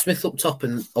 Like, you've got Smith up top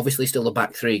and obviously still the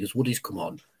back three because Woody's come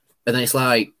on, and then it's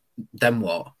like, then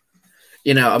what?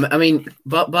 You know, I mean,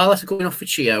 Barlas coming off for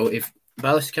Chio. If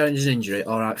Barlas carrying his injury,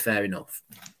 all right, fair enough.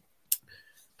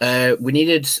 We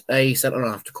needed a centre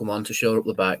half to come on to shore up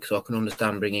the back, so I can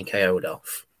understand bringing KO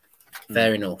off.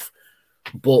 Fair enough.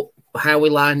 But how we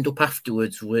lined up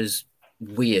afterwards was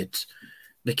weird,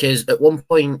 because at one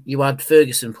point you had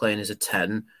Ferguson playing as a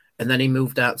 10, and then he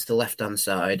moved out to the left-hand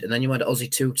side, and then you had Ozzy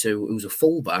Tutu, who's a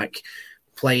full-back,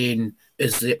 playing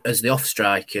as the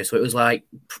off-striker. So it was like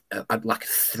a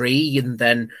 3, and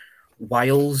then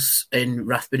Wiles and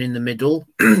Rathbone in the middle,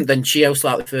 then Chio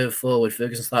slightly further forward,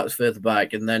 Ferguson slightly further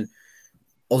back, and then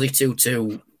Ozzy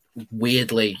Tutu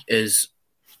weirdly as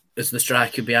the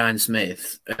striker behind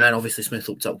Smith, and then obviously Smith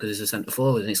up top because he's a centre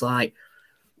forward. And it's like,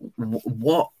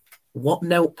 what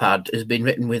notepad has been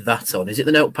written with that on? Is it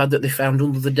the notepad that they found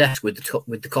under the desk with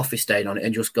the coffee stain on it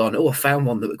and just gone, "Oh, I found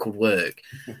one that could work,"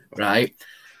 right?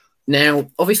 Now,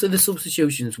 obviously the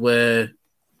substitutions were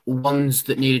ones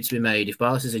that needed to be made. If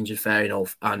Barlas is injured, fair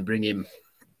enough, and bring in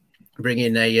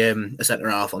a centre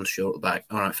half on to short the back.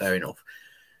 All right, fair enough.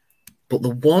 But the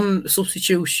one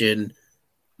substitution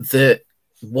that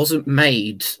wasn't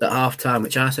made at half time,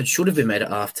 which I said should have been made at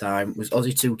half time, was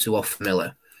Ozzy Tutu off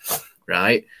Miller,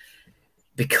 right?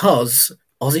 Because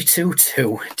Ozzy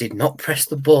Tutu did not press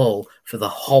the ball for the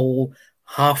whole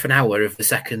half an hour of the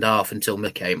second half until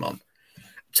Miller came on,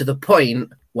 to the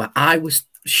point where I was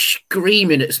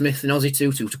screaming at Smith and Ozzy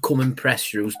Tutu to come and press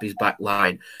Shrewsbury's back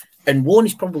line. And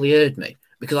Warney's probably heard me,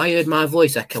 because I heard my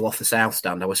voice echo off the south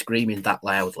stand. I was screaming that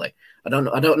loudly. I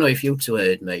don't know if you two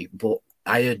heard me, but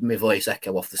I heard my voice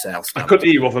echo off the south stand. I couldn't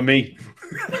hear you over me.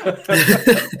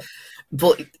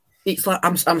 But it's like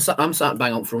I'm sat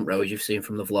bang on front row, as you've seen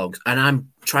from the vlogs, and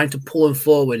I'm trying to pull them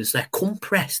forward and say, "Come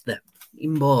press the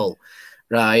ball,"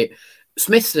 right?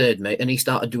 Smith heard me and he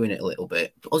started doing it a little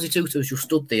bit. But Ozzy Tutu just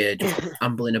stood there, just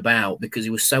ambling about, because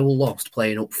he was so lost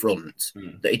playing up front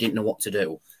that he didn't know what to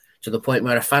do. To the point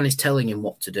where a fan is telling him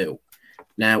what to do.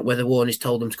 Now, whether Warney's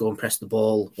told them to go and press the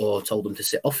ball or told them to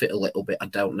sit off it a little bit, I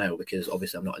don't know, because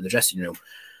obviously I'm not in the dressing room.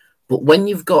 But when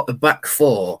you've got a back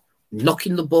four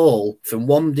knocking the ball from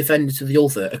one defender to the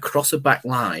other across a back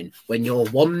line, when you're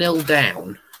 1-0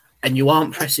 down and you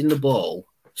aren't pressing the ball,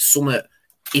 something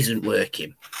isn't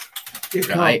working. You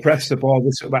can't press the ball.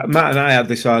 Matt and I had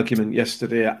this argument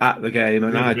yesterday at the game,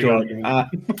 and I tell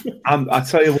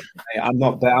you what, I'm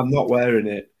not wearing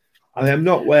it. I am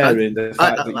not wearing the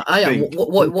fact that I am.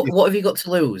 What have you got to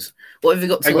lose? What have you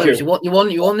got to lose? You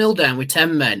 1-0 down with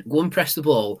 10 men. Go and press the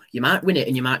ball. You might win it,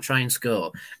 and you might try and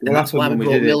score. And that's why we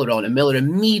brought Miller on, and Miller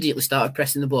immediately started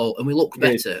pressing the ball, and we looked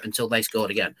better until they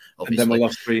scored again. Obviously. And then we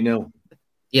lost 3-0.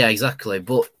 Yeah, exactly.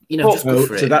 But just go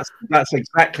for it. So that's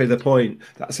exactly the point.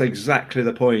 That's exactly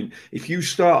the point. If you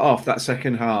start off that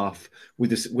second half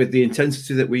with the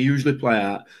intensity that we usually play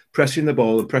at, pressing the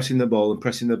ball and pressing the ball and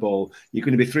pressing the ball, you're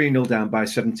going to be 3-0 down by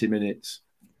 70 minutes,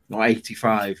 not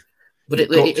 85. But at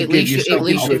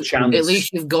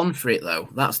least you've gone for it, though.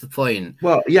 That's the point.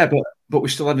 Well, yeah, but we're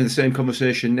still having the same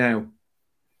conversation now.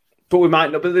 But we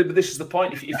might not. But this is the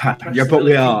point. If you get at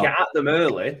them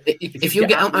early. If you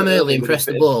get at them early and press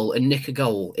the ball and nick a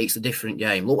goal, it's a different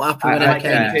game. Look what happened when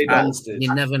MK Dons did.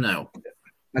 You never know.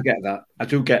 I get that. I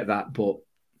do get that, but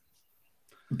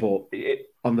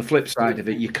on the flip side of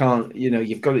it, you can't.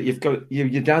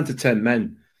 You're down to 10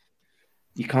 men.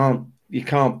 You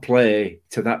can't play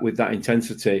to that with that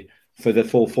intensity for the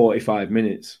full 45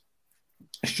 minutes.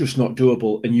 It's just not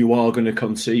doable, and you are going to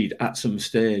concede at some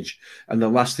stage. And the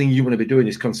last thing you want to be doing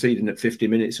is conceding at 50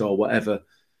 minutes or whatever.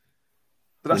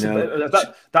 But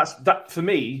that's for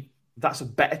me. That's a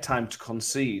better time to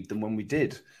concede than when we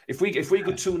did. If we go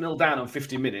 2-0 down on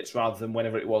 50 minutes rather than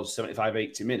whenever it was 75,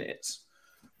 80 minutes,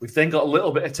 we've then got a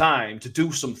little bit of time to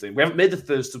do something. We haven't made the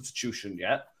third substitution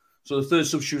yet, so the third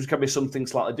substitution can be something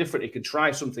slightly different. He can try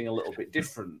something a little bit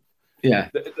different. Yeah.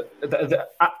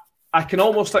 I can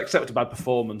almost accept a bad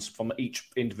performance from each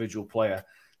individual player.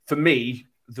 For me,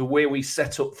 the way we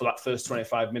set up for that first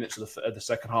 25 minutes of the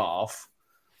second half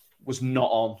was not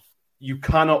on. You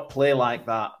cannot play like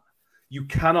that. You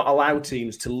cannot allow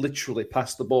teams to literally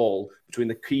pass the ball between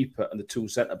the keeper and the two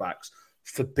centre-backs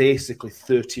for basically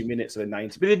 30 minutes of a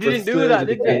 90. But they didn't do that,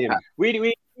 did they?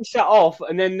 We shut off,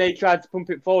 and then they tried to pump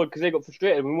it forward because they got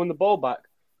frustrated. We won the ball back,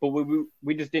 but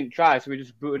we just didn't try, so we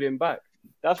just booted him back.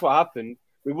 That's what happened.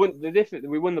 We won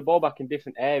the ball back in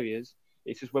different areas.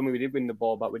 It's just when we did win the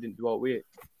ball back, we didn't do what we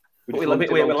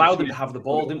allowed them to have the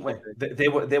ball, didn't we? They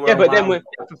were. Yeah, but then for a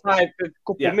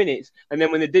couple of minutes, and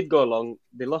then when they did go along,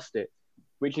 they lost it.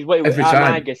 Which is what it was.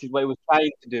 I guess is what it was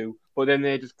trying to do. But then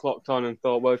they just clocked on and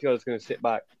thought, well, if you're just going to sit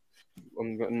back,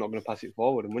 I'm not going to pass it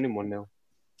forward and winning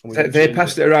 1-0. They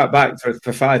passed it right back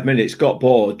for 5 minutes, got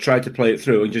bored, tried to play it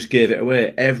through, and just gave it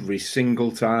away every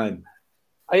single time.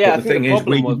 Oh, yeah, but the thing is,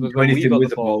 we didn't do anything with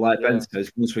the ball like Ben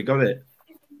says. Once we got it,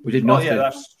 we did nothing.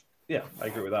 I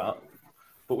agree with that.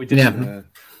 But we didn't. Yeah.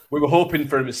 We were hoping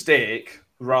for a mistake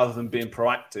rather than being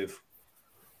proactive.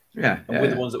 And we're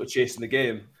the ones that were chasing the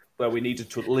game, where we needed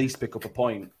to at least pick up a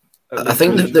point. I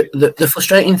think the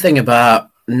frustrating thing about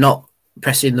not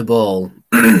pressing the ball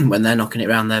when they're knocking it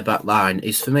around their back line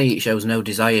is, for me, it shows no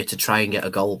desire to try and get a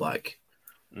goal back.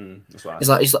 It's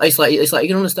like you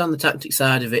can understand the tactic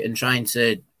side of it and trying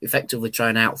to effectively try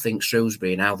and outthink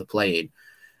Shrewsbury and how they're playing.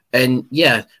 And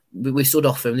yeah, we stood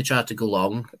off them. They tried to go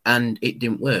long, and it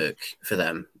didn't work for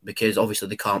them because obviously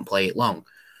they can't play it long.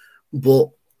 But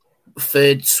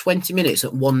for 20 minutes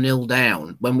at 1-0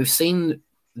 down, when we've seen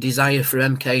desire for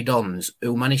MK Dons,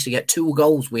 who managed to get 2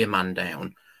 goals with a man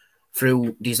down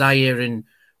through desire and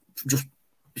just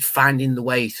finding the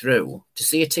way through, to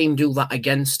see a team do that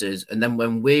against us, and then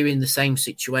when we're in the same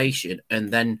situation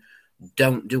and then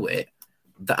don't do it,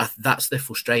 that's the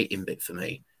frustrating bit for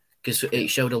me, because it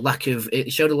showed a lack of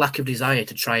desire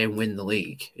to try and win the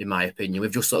league. In my opinion,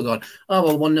 we've just sort of gone,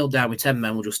 1-0 down with 10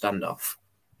 men, we'll just stand off.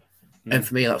 And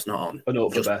for me, that's not on. A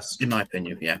hope for the best, in my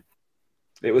opinion. Yeah,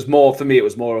 it was more for me. It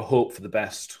was more a hope for the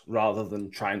best rather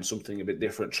than trying something a bit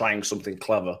different, trying something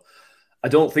clever. I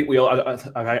don't think we all. I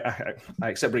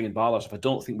accept bringing Barlas. I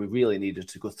don't think we really needed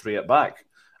to go 3 at back.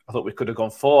 I thought we could have gone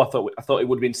 4. I thought it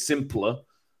would have been simpler.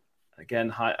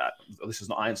 Again, this is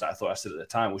not hindsight. I thought I said at the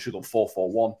time we should have gone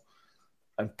 4-4-1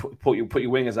 and put your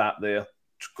wingers out there.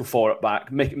 Go 4 at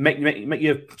back. Make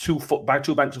your 2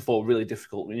 banks of 4 really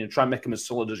difficult. Try and make them as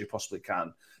solid as you possibly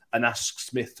can, and ask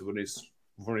Smith to run his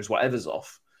whatever's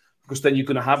off. Because then you're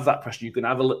going to have that pressure. You can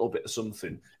have a little bit of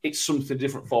something. It's something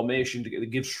different formation to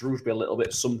give Shrewsbury a little bit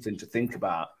of something to think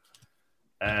about.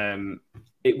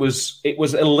 It was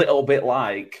a little bit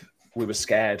like we were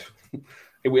scared.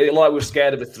 We were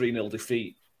scared of a 3-0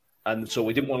 defeat, and so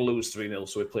we didn't want to lose 3-0.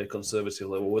 So we played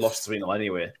conservatively. Well, we lost 3-0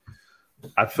 anyway.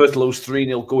 I'd prefer to lose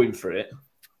 3-0 going for it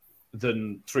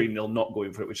than 3-0 not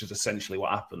going for it, which is essentially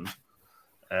what happened.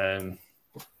 I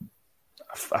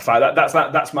find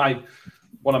that's my.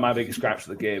 One of my biggest gripes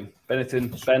of the game.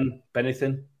 Anything to add?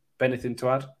 Anything?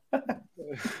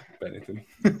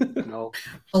 No.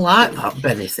 I like that,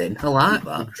 Bennything. I like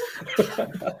that.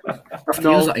 I've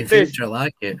used that in future. I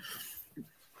like it.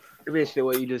 Basically,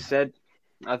 what you just said,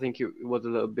 I think it was a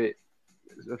little bit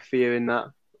of fear in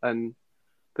that. And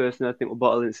personally, I think we're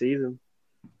bottling season.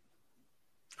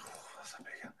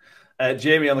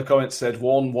 Jamie on the comments said,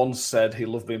 Warren once said he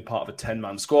loved being part of a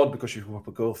 10-man squad because you can up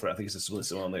a goal for it. I think it's something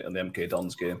similar on the MK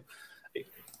Dons game.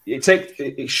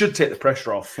 it should take the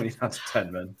pressure off when you're down to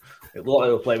 10 men. It looked like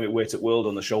they were playing with weight at World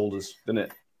on the shoulders, didn't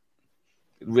it?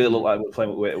 It really looked like we were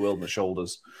playing with weight at World on the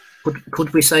shoulders.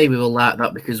 Could we say we were like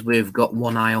that because we've got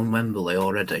one eye on Wembley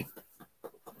already?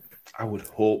 I would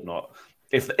hope not.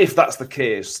 If that's the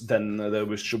case, then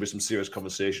there should be some serious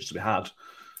conversations to be had,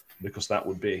 because that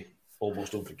would be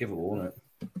almost unforgivable, wouldn't it?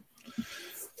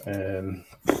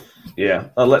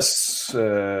 Let's.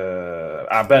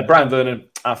 Brian Vernon,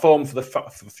 our form for a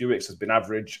few weeks has been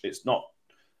average. It's not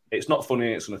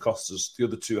funny. It's going to cost us. The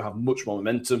other two have much more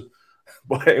momentum.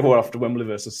 But we're after Wembley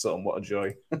versus Sutton. What a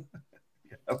joy!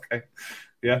 Okay,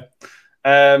 yeah.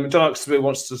 John Oxby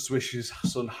wants to wish his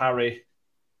son Harry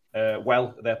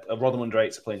well. Rotherham under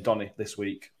 8s are playing Donny this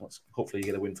week. Hopefully, you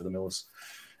get a win for the Millers.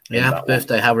 Yeah, happy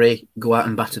birthday, Harry. Go out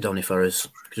and batter Donny for us.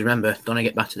 Because remember, Donny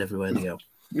get battered everywhere they go.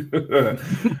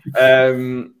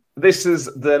 This is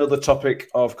another topic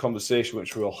of conversation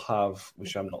which we'll have,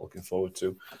 which I'm not looking forward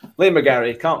to. Liam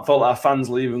McGarry, can't fault our fans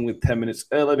leaving with 10 minutes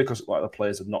early because the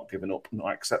players have not given up.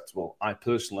 Not acceptable. I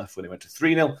personally left when it went to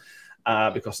 3-0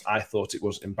 because I thought it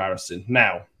was embarrassing.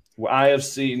 Now, I have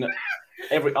seen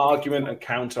every argument and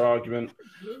counter-argument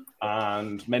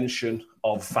and mention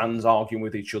of fans arguing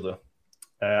with each other.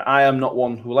 I am not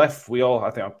one who left.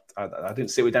 I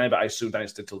didn't sit with Danny, but I assume Danny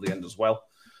stayed till the end as well.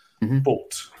 Mm-hmm.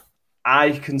 But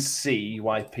I can see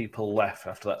why people left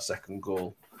after that second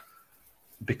goal,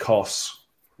 because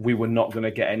we were not going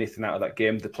to get anything out of that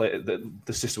game.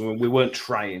 The system, we weren't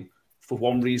trying for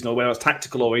one reason, or whether it's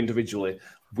tactical or individually,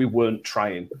 we weren't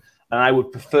trying. And I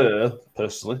would prefer,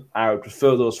 personally,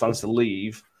 those fans to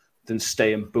leave than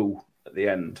stay and boo at the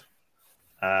end.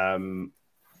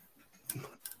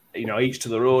 Each to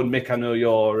their own. Mick, I know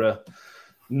you're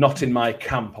not in my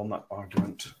camp on that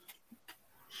argument.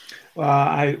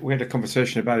 Well, we had a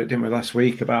conversation about it, didn't we, last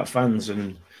week, about fans,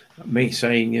 and me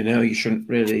saying, you shouldn't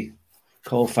really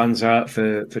call fans out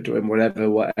for doing whatever,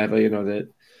 that.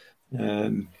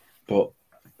 But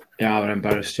yeah, I was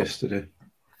embarrassed yesterday.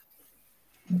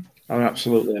 I'm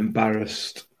absolutely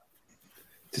embarrassed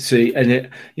to see, and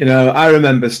I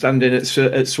remember standing at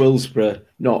Swilsborough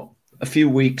not a few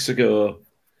weeks ago,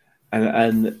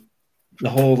 and the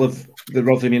whole of the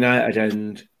Rotherham United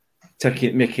end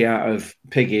taking Mickey out of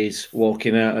Piggies,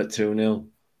 walking out at 2-0.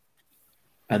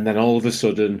 And then all of a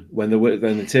sudden, when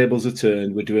the tables are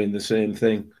turned, we're doing the same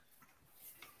thing.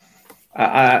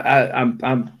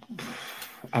 I've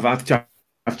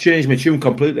changed my tune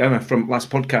completely from last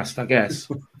podcast, I guess.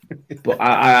 But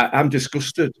I'm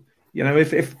disgusted.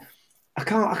 If I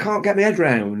can't get my head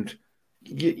round,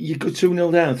 you go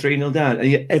 2-0 down, 3-0 down,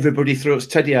 and everybody throws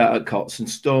Teddy out at Cots and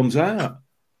storms out.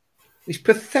 It's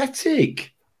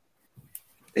pathetic.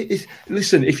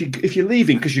 Listen, if you're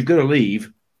leaving because you've got to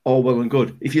leave, all well and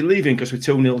good. If you're leaving because we're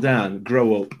 2-0 down,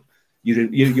 grow up.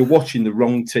 You're watching the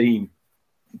wrong team.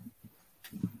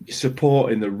 You're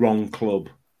supporting the wrong club.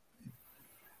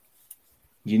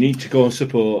 You need to go and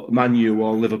support Man U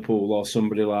or Liverpool or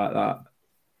somebody like that.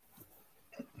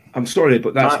 I'm sorry,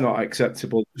 but that's not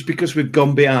acceptable. Just because we've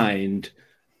gone behind,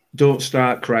 don't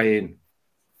start crying.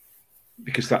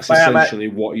 Because that's essentially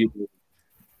what you do.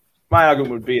 My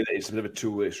argument would be that it's a bit of a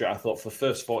two-way street. I thought for the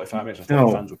first 45 minutes, the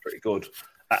fans were pretty good.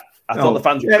 I thought the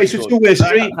fans were pretty good. It's a two-way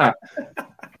street, Matt.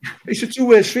 It's a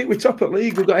two-way street. We're top of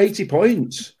league. We've got 80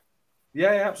 points.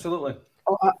 Yeah, absolutely.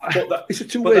 It's a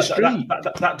two-way street.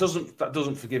 That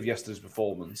doesn't forgive yesterday's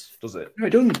performance, does it? No,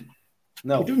 it doesn't.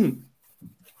 No, it doesn't.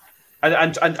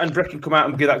 And Breckin come out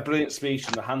and give that brilliant speech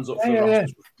and the hands up for Ross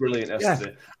was brilliant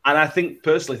yesterday. And I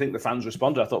personally think the fans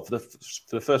responded. I thought for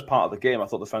the first part of the game, I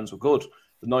thought the fans were good.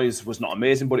 The noise was not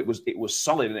amazing, but it was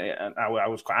solid, and I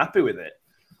was quite happy with it.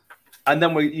 And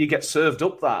then you get served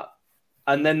up that,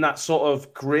 and then that sort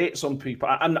of grates on people.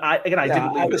 And I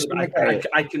didn't leave it.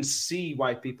 I can see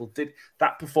why people did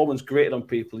that. Performance grated on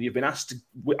people. You've been asked to,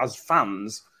 as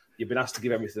fans, you've been asked to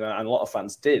give everything, and a lot of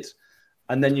fans did.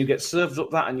 And then you get served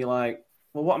up that, and you're like,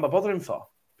 well, what am I bothering for?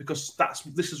 Because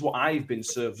this is what I've been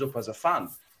served up as a fan.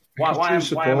 Why am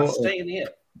I staying here?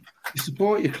 You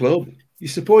support your club. You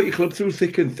support your club through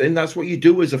thick and thin. That's what you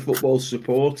do as a football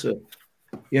supporter,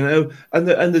 And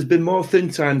there's been more thin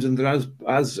times than there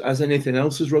as anything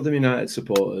else as Rotherham United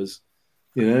supporters.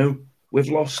 We've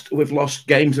lost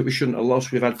games that we shouldn't have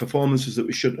lost. We've had performances that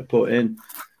we shouldn't have put in.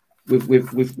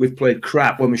 We've played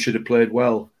crap when we should have played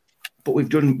well. But we've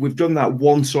done that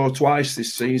once or twice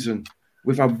this season.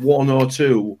 We've had one or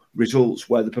two results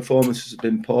where the performances have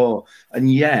been poor,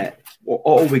 and yet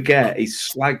all we get is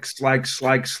slag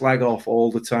off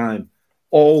all the time.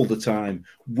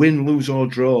 Win, lose or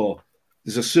draw.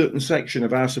 There's a certain section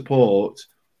of our support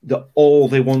that all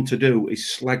they want to do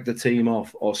is slag the team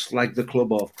off or slag the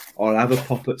club off or have a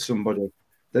pop at somebody.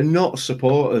 They're not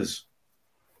supporters.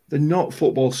 They're not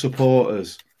football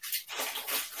supporters.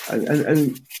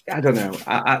 And I don't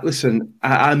know. Listen,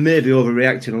 I may be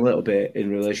overreacting a little bit in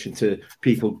relation to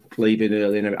people leaving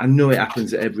early. And I know it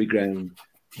happens at every ground,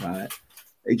 right?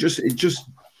 It just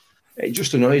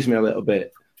annoys me a little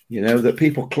bit, that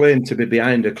people claim to be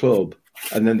behind a club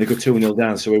and then they go 2-0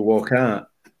 down, so we walk out.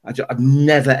 I've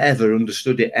never, ever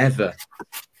understood it, ever.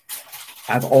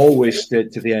 I've always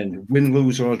stayed to the end. Win,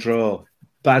 lose or draw.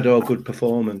 Bad or good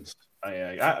performance.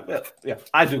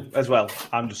 I do as well.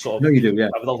 I'm just sort of... No, you do, yeah.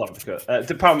 I'm an old advocate.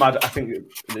 The Parma, I think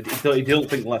they don't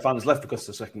think the fans left because of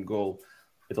the second goal.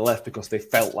 They left because they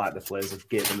felt like the players have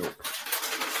given up.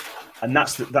 And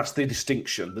that's the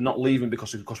distinction. They're not leaving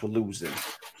because we're losing.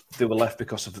 They were left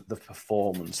because of the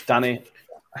performance. Danny...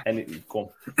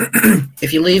 go on.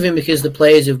 If you're leaving because the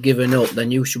players have given up,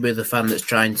 then you should be the fan that's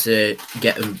trying to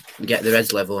get their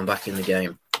heads level and back in the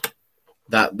game.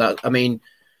 I mean,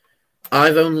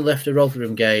 I've only left a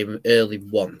Rotherham game early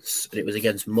once, and it was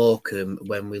against Morecambe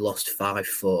when we lost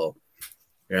 5-4.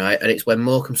 Right, and it's when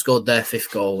Morecambe scored their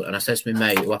 5th goal, and I said to my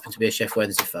mate, who happened to be a Sheff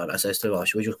Wednesday fan, I said to him,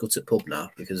 should we just go to the pub now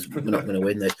because we're not going to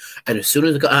win this? And as soon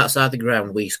as we got outside the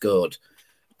ground, we scored,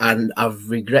 and I've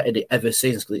regretted it ever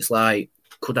since because it's like,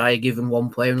 could I have given one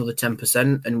player another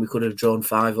 10% and we could have drawn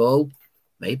 5-5?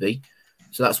 Maybe.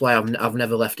 So that's why I've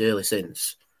never left early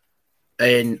since.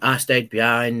 And I stayed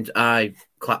behind. I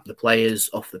clapped the players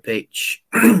off the pitch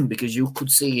because you could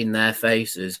see in their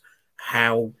faces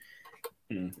how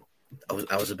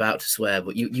I was about to swear,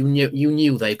 but you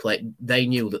knew they played. They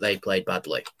knew that they played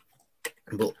badly,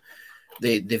 but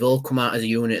they've all come out as a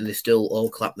unit and they still all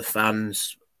clap the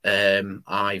fans.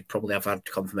 I probably have had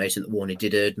confirmation that Warney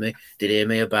did hear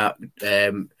me about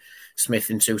Smith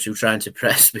and Tutu trying to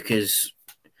press because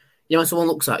when someone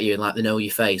looks at you and like they know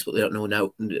your face but they don't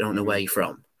know where you're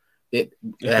from.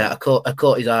 I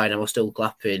caught his eye and I was still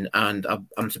clapping, and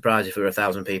I'm surprised if there were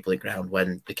 1,000 people at ground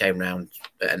when they came round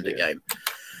at the end of the game.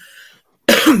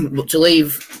 But to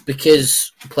leave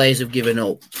because players have given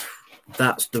up,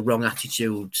 that's the wrong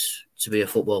attitude to be a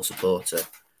football supporter.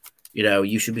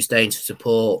 You should be staying to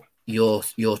support your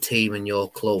team and your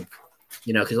club.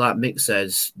 Because like Mick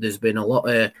says, there's been a lot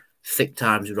of thick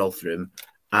times with Rotherham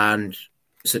and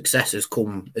success has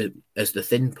come as the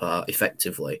thin part,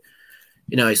 effectively.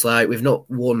 It's like we've not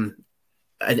won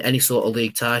any sort of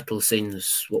league title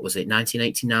since,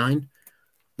 1989?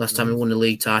 Last time we won a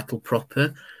league title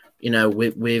proper.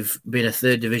 We've been a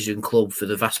third division club for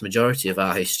the vast majority of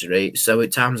our history, so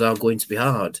at times are going to be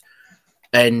hard.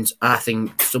 And I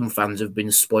think some fans have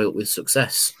been spoilt with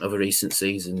success over recent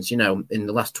seasons. In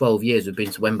the last 12 years, we've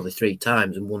been to Wembley 3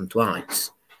 times and won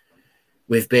twice.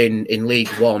 We've been in League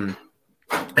One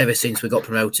ever since we got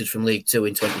promoted from League Two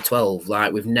in 2012.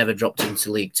 Like, we've never dropped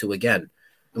into League Two again.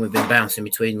 And we've been bouncing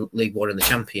between League One and the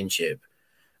Championship.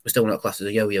 We're still not classed as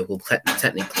a yo-yo club,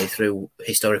 technically, through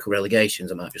historical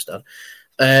relegations, I might just add.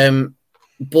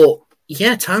 But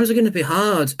yeah, times are going to be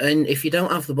hard. And if you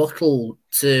don't have the bottle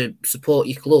to support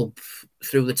your club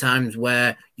through the times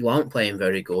where you aren't playing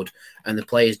very good and the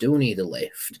players do need a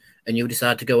lift, and you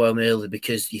decide to go home early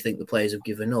because you think the players have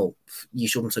given up, you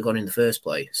shouldn't have gone in the first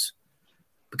place.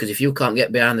 Because if you can't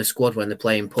get behind the squad when they're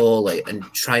playing poorly and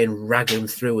try and rag them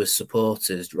through as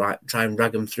supporters, right? Try and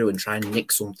rag them through and try and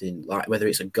nick something, like whether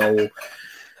it's a goal.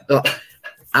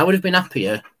 I would have been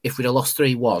happier if we'd have lost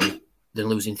 3-1 than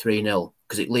losing 3-0,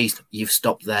 because at least you've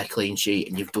stopped their clean sheet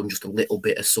and you've done just a little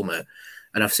bit of summer.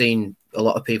 And I've seen a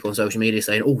lot of people on social media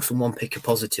saying, oh, someone pick a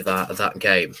positive out of that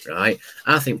game, right?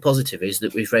 I think positive is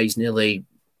that we've raised nearly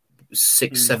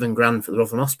 6-7 grand for the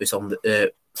Rotherham Hospice on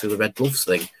through the Red Gloves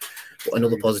thing. But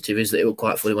another positive is that it was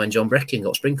quite funny when John Breckin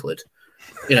got sprinkled.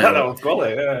 That was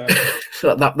quality, yeah.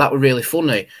 So that was really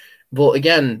funny. But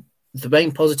again, the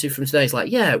main positive from today is like,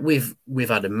 yeah, we've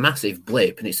had a massive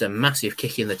blip and it's a massive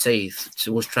kick in the teeth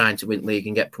to us trying to win league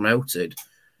and get promoted.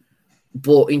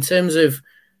 But in terms of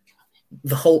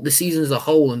the season as a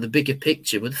whole and the bigger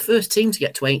picture, we're the first team to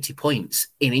get to 80 points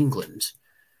in England,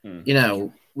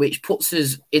 which puts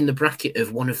us in the bracket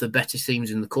of one of the better teams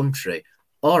in the country.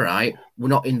 All right, we're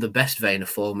not in the best vein of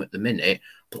form at the minute,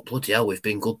 but bloody hell, we've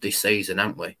been good this season,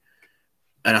 haven't we?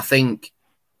 And I think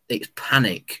it's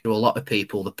panic to a lot of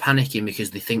people. They're panicking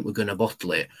because they think we're going to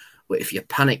bottle it. But if you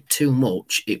panic too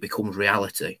much, it becomes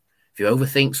reality. If you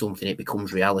overthink something, it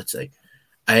becomes reality.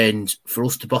 And for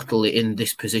us to bottle it in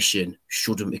this position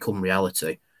shouldn't become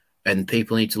reality. And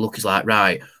people need to look as like,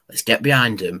 right, let's get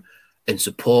behind them and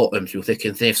support them through thick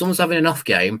and thin. If someone's having an off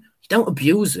game, don't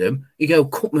abuse them. You go,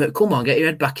 come on, get your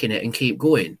head back in it and keep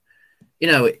going. You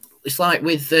know, it's like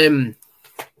with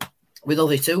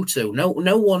Ollie Tutu. No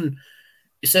one,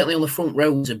 certainly on the front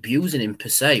row, was abusing him per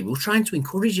se. We were trying to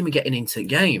encourage him getting into the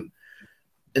game.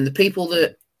 And the people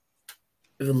that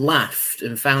laughed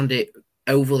and found it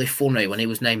overly funny when he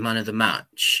was named man of the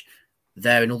match,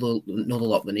 they're another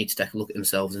lot that need to take a look at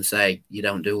themselves and say, you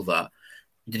don't do that.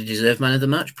 Did he deserve man of the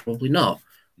match? Probably not.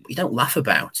 But you don't laugh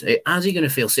about it. How's he going to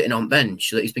feel sitting on bench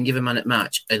that he's been given man at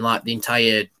match and like the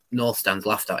entire North Stands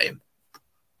laughed at him?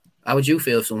 How would you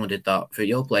feel if someone did that for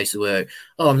your place of work?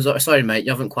 Oh, I'm sorry, mate,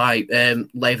 you haven't quite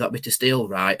laid that bit of steel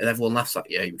right, and everyone laughs at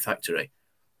you in factory.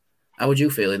 How would you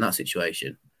feel in that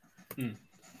situation?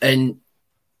 And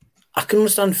I can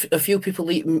understand a few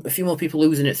more people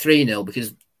losing at 3-0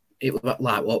 because it was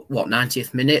like, what,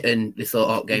 90th minute, and they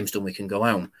thought, oh, game's done, we can go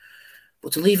home.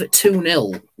 But to leave at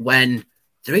 2-0 when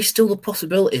there is still the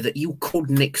possibility that you could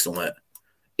nick something.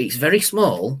 It's very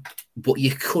small, but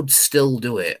you could still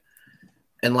do it.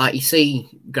 And like you see,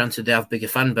 granted they have bigger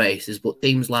fan bases, but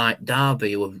teams like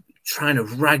Derby who are trying to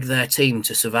rag their team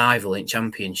to survival in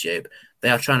Championship. They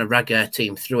are trying to rag their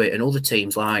team through it. And other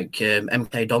teams like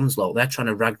MK Donslow, they're trying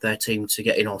to rag their team to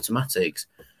get in automatics.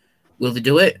 Will they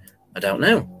do it? I don't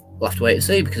know. We'll have to wait and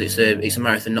see because it's a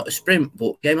marathon, not a sprint.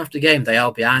 But game after game, they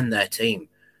are behind their team.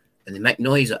 And they make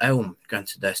noise at home.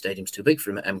 Granted, their stadium's too big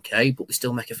for them at MK, but they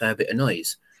still make a fair bit of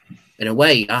noise. In a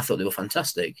way, I thought they were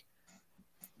fantastic.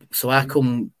 So how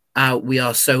come we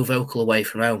are so vocal away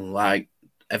from home, like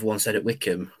everyone said at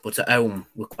Wickham, but at home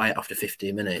we're quiet after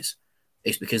 15 minutes?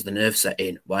 It's because the nerves set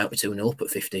in. Why aren't we 2-0 up at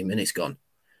 15 minutes gone?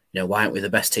 You know, why aren't we the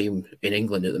best team in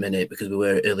England at the minute? Because we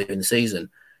were earlier in the season.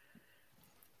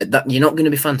 You're not going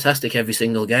to be fantastic every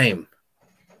single game,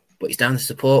 but it's down to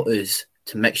supporters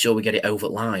to make sure we get it over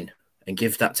the line and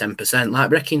give that 10%. Like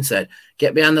Breckin said,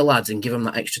 get behind the lads and give them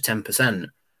that extra 10%.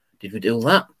 Did we do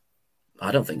that?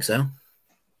 I don't think so.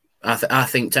 I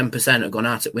think 10% had gone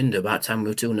out at window by the time we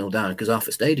were 2-0 down because half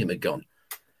the stadium had gone.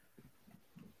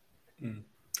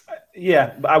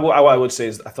 Yeah, but what I would say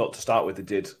is I thought to start with they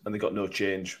did, and they got no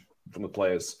change from the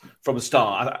players from the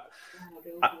start.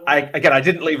 I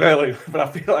didn't leave early, but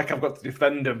I feel like I've got to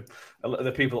defend them,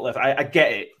 the people that left. I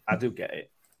get it. I do get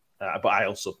it. But I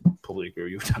also probably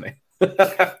agree with you, Danny.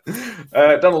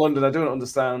 Donald London, I don't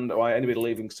understand why anybody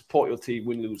leaving support your team,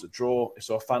 win, lose, or draw. I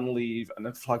saw a fan leave and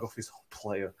then flag off his whole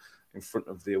player in front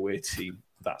of the away team.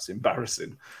 That's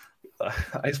embarrassing.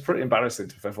 It's pretty embarrassing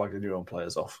to be flagging your own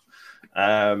players off.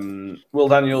 Will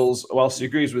Daniels, whilst he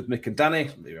agrees with Mick and Danny,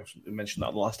 we mentioned that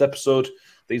in the last episode,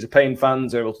 these are paying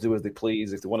fans. They're able to do as they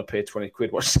please. If they want to pay 20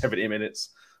 quid, watch 70 minutes.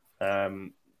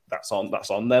 That's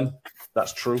on them.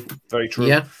 That's true. Very true.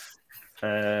 Yeah.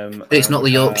 It's not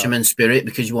the Yorkshireman spirit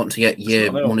because you want to get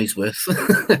your money's worth.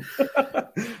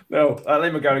 No,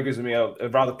 Liam McGarry agrees with me.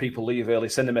 I'd rather people leave early,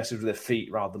 send a message with their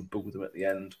feet rather than boo them at the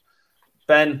end.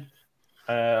 Ben,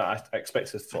 I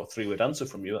expected a sort of 3-word answer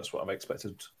from you. That's what I've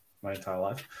expected my entire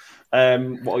life.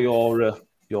 What are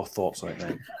your thoughts on it,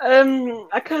 mate?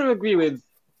 I kind of agree with.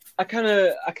 I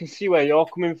can see where you're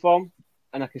coming from,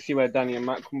 and I can see where Danny and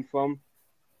Matt come from.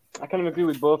 I kind of agree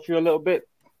with both of you a little bit.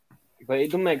 But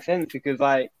it doesn't make sense because,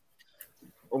 like,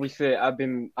 obviously, I've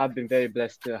been very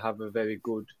blessed to have a very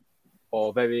good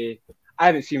I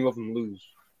haven't seen Rotherham lose,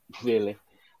 really.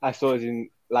 I saw us in,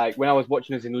 like, when I was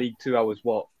watching us in League Two, I was,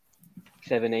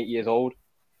 7, 8 years old.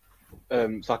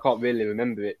 So I can't really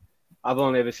remember it. I've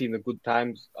only ever seen the good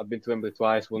times. I've been to Wembley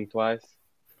twice, won twice.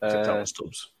 Except Alan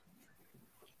Stubbs.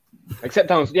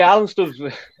 Alan Stubbs.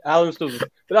 But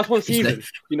that's one season,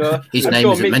 you know. His name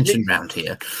isn't mentioned around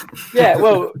here. Yeah,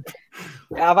 well,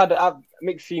 I've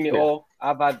Mick's seen it all.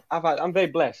 I'm very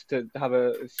blessed to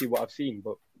have see what I've seen,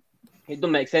 but it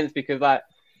doesn't make sense because, like,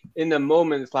 in the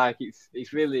moments, like,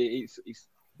 it's really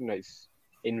you know, it's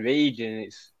enraging,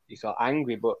 it's all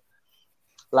angry, but,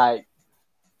 like,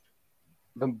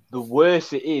 the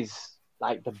worse it is,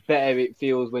 like, the better it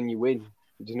feels when you win.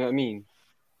 Do you know what I mean?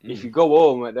 If you go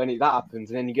home and then that happens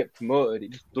and then you get promoted,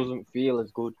 it just doesn't feel as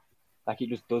good. Like, it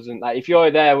just doesn't. Like, if you're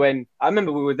there when... I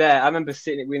remember we were there. I remember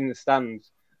sitting in the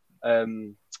stands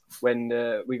when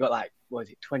we got,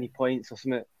 20 points or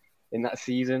something in that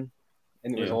season.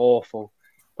 And it was awful.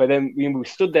 But then we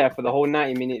stood there for the whole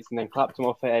 90 minutes and then clapped them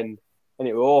off at end. And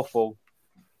it was awful.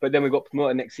 But then we got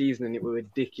promoted next season and it was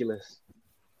ridiculous.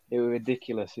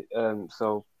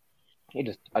 So,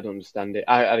 I don't understand it.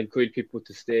 I'd encourage people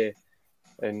to stay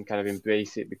and kind of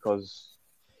embrace it because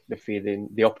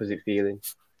the opposite feeling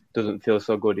doesn't feel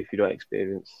so good if you don't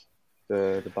experience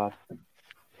the bad.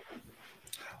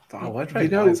 Words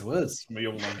from a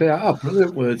young man. They are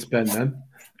brilliant words, Ben. Then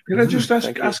Can I just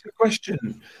ask a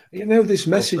question? You know, this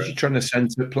message you're trying to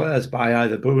send to players by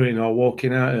either booing or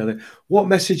walking out early. What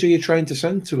message are you trying to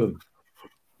send to them?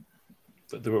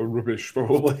 That they were rubbish,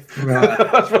 probably. Right.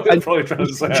 That's what they're probably trying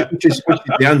to say. Which is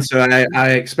the answer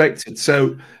I expected.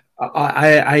 So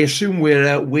I assume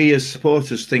we as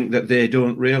supporters think that they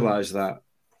don't realise that.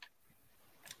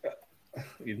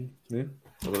 Yeah. I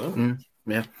don't know.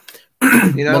 Yeah.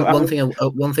 You know, one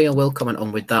thing I will comment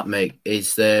on with that, mate,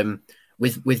 is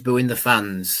with booing the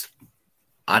fans,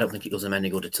 I don't think it does them any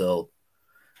good at all.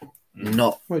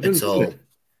 Not at all.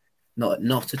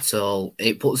 Not at all.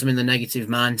 It puts them in the negative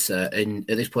mindset, and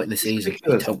at this point in the season,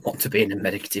 you don't want to be in a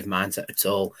negative mindset at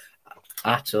all.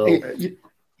 At all. You're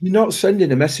not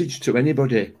sending a message to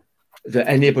anybody that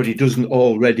anybody doesn't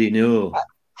already know.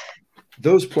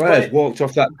 Those players walked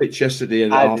off that pitch yesterday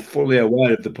and are fully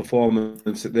aware of the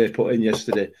performance that they put in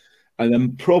yesterday, and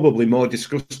I'm probably more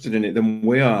disgusted in it than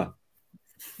we are.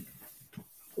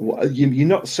 You're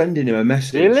not sending him a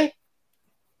message.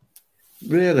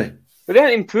 Really? But they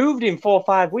haven't improved in 4 or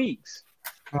 5 weeks.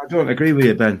 I don't agree with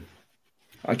you, Ben.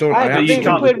 I don't. They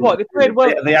played well. They played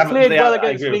well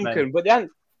against Lincoln, but they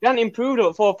haven't improved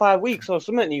over 4 or 5 weeks. So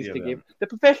something needs to give. They're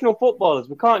professional footballers.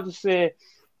 We can't just say,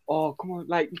 "Oh, come on!"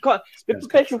 Like you can't. They're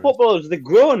professional footballers. They're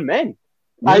grown men.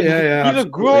 Like, these are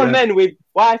grown men with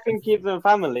wife and kids and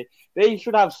family. They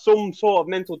should have some sort of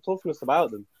mental toughness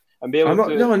about them and be able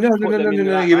to. No.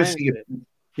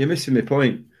 You're missing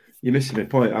my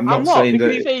point. I'm not saying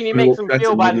that. You're saying it makes them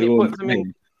feel bad. And it puts them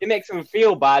in. It makes them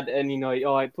feel bad, and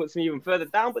it puts them even further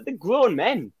down. But they're grown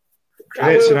men.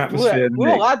 Creates an atmosphere.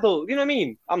 We're all adults. You know what I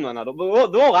mean? I'm not an adult,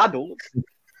 but they're all adults.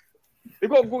 They've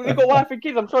got wife and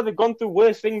kids. I'm sure they've gone through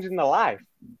worse things in their life.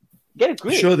 Get a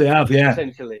grip. I'm sure they have. Yeah.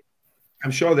 Essentially.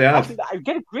 I'm sure they have.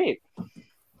 Get a grip.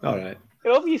 All right.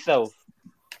 Get over yourself.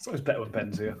 It's always better when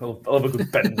Ben's here. I'll have a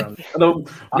good Ben rant. I don't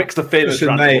mix the famous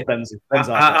rant with Ben's.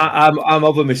 I'm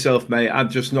over myself, mate. I'm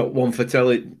just not one for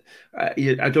telling.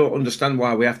 I don't understand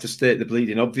why we have to state the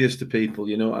bleeding obvious to people.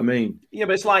 You know what I mean? Yeah,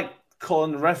 but it's like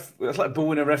calling it's like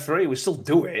booing a referee. We still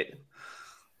do it.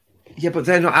 Yeah, but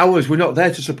they're not ours. We're not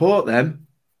there to support them.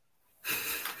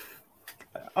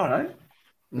 All right.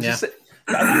 Yeah.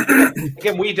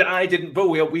 Again, I didn't boo.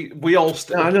 We all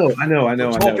still. I know.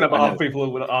 We're talking about people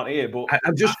who aren't here, but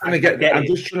I'm just trying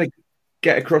to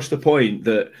get across the point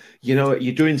that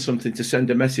you're doing something to send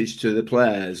a message to the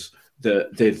players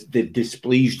that they've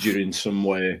displeased you in some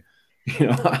way. You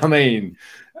know what I mean?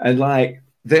 And like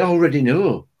they already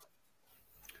know.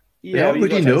 Yeah, they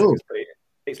already know.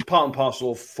 It's part and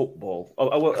parcel of football.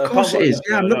 Of course it is.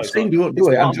 Yeah, I'm not saying don't do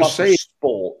it. I'm just saying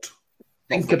sport.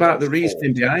 Think about the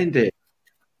reasoning behind it.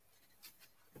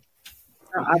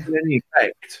 It's not having any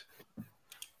effect.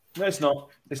 No, it's not.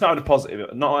 It's not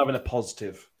having a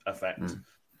positive effect.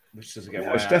 Which is again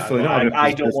why it's definitely not.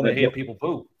 I don't want to hear people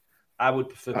boo. I would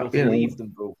prefer people to leave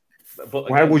them boo.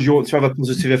 But why would you want to have a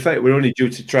positive effect? We're only due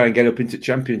to try and get up into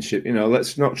championship.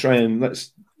 Let's not try and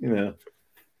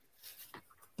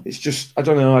It's just I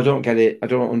don't know. I don't get it. I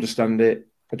don't understand it.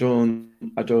 I don't.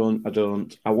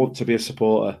 I want to be a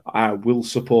supporter. I will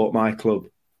support my club.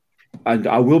 And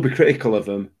I will be critical of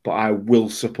them, but I will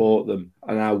support them.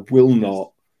 And I will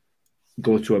not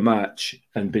go to a match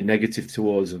and be negative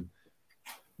towards them.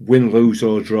 Win, lose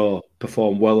or draw,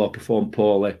 perform well or perform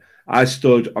poorly. I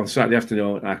stood on Saturday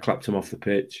afternoon and I clapped them off the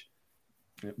pitch,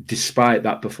 despite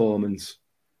that performance.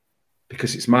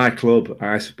 Because it's my club,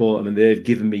 I support them, and they've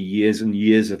given me years and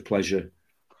years of pleasure.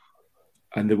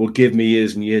 And they will give me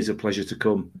years and years of pleasure to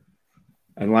come.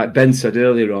 And like Ben said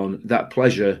earlier on, that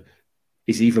pleasure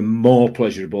is even more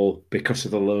pleasurable because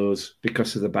of the lows,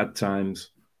 because of the bad times,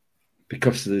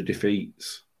 because of the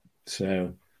defeats.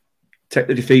 So take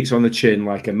the defeats on the chin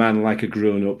like a man, like a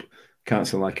grown-up. Can't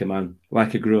say like a man,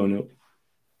 like a grown-up.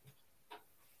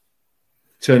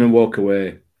 Turn and walk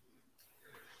away.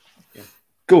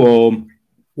 Go home,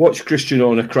 watch Christian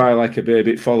Horner cry like a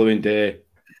baby the following day.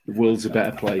 The world's a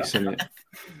better place, isn't it?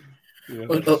 Yeah.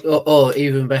 Or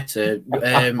even better,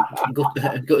 go,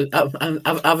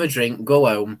 have a drink, go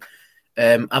home,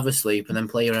 have a sleep, and then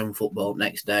play your own football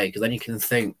next day. Because then you can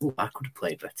think, "Oh, I could have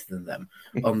played better than them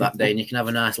on that day," and you can have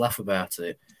a nice laugh about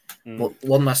it. But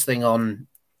one last thing on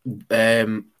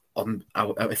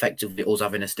effectively us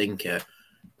having a stinker.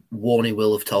 Warney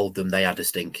will have told them they had a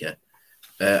stinker.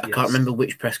 I can't remember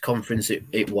which press conference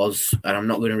it was, and I'm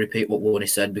not going to repeat what Warney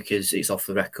said because it's off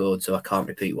the record, so I can't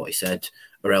repeat what he said,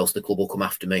 or else the club will come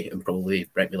after me and probably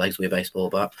break my legs with a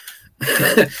baseball bat.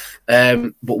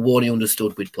 But Warney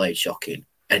understood we'd played shocking,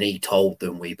 and he told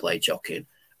them we played shocking,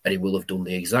 and he will have done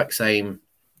the exact same,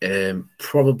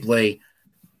 probably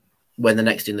when they're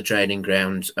next in the training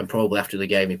ground, and probably after the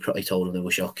game, he probably told them they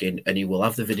were shocking, and he will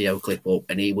have the video clip up,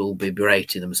 and he will be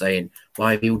berating them, saying,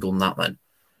 "Why have you done that, then?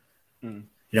 You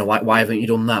know, why haven't you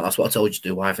done that? That's what I told you to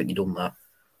do. Why haven't you done that?"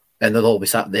 And they'll all be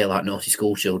sat there like naughty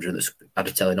school children that's had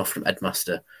a telling off from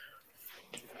headmaster.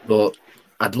 But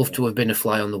I'd love to have been a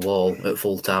fly on the wall at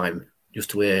full time just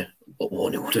to hear what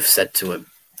Warney would have said to him.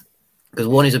 Because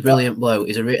Warney's a brilliant bloke.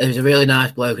 He's a really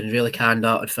nice bloke and a really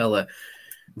kind-hearted fella.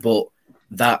 But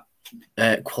that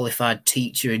qualified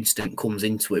teacher instinct comes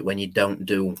into it when you don't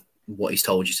do what he's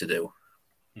told you to do.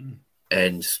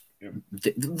 And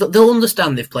they'll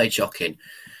understand they've played shocking.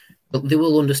 They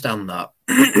will understand that.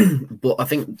 But I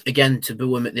think, again, to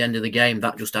boo him at the end of the game,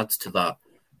 that just adds to that.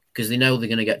 Because they know they're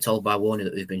going to get told by Warney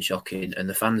that they've been shocking, and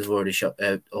the fans have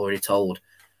already told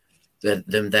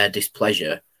them their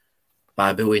displeasure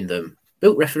by booing them.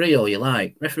 Boot referee all you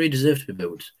like. Referee deserves to be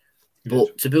booed.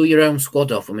 But to boo your own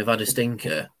squad off when we've had a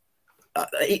stinker,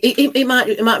 it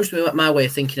might just be my way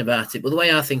of thinking about it. But the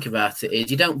way I think about it is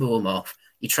you don't boo them off.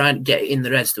 You try and get it in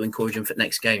the Reds to encourage them for the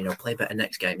next game. Play better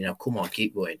next game. Come on,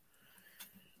 keep going.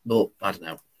 But I don't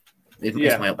know.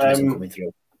 It's my optimism coming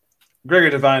through.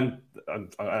 Gregor Devine,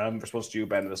 I'm responsive to you,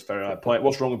 Ben, at this very point.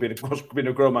 What's wrong with being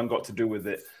a grown man got to do with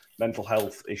it? Mental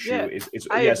health issue agree.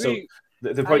 So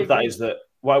the point of that is that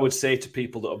what I would say to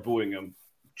people that are booing them,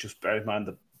 just bear in mind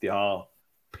that they are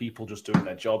people just doing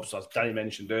their jobs. As Danny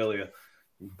mentioned earlier,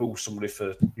 boo somebody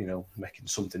for making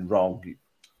something wrong.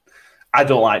 I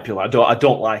don't like people. I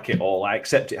don't like it all. I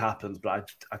accept it happens,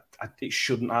 but it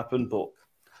shouldn't happen. But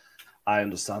I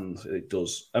understand it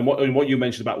does. And what you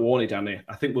mentioned about Warney, Danny,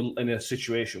 I think we're in a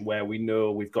situation where we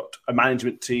know we've got a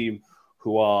management team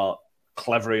who are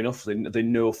clever enough. They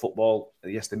know football.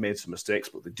 Yes, they made some mistakes,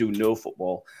 but they do know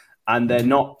football. And they're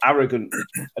not arrogant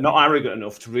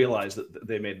enough to realise that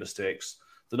they made mistakes.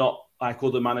 They're not like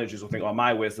other managers who think, "Oh,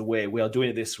 my way is the way. We are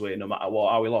doing it this way, no matter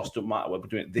what. Are we lost? Don't matter. We're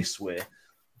doing it this way."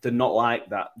 They're not like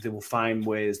that. They will find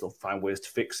ways. They'll find ways to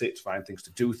fix it, to find things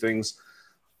to do things.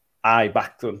 I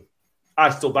back them.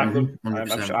 I still back them.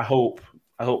 I hope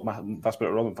my vast majority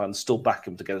of Rotherham fans still back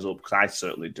them to get us up, because I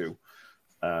certainly do.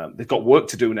 They've got work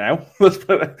to do now. They've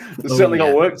certainly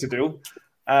got work to do.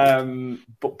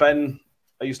 But Ben,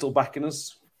 are you still backing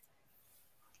us?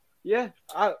 Yeah,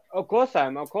 of course I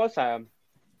am.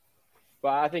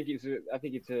 But I think it's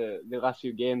the last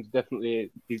few games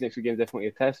definitely. These next few games definitely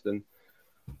a test, and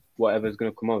whatever's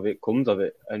going to come of it comes of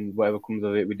it, and whatever comes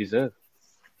of it we deserve.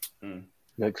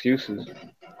 No excuses.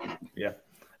 Yeah.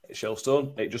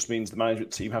 Shellstone, it just means the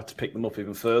management team have to pick them up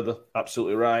even further.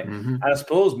 Absolutely right. And I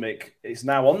suppose, Mick, it's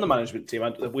now on the management team.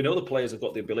 And we know the players have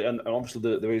got the ability, and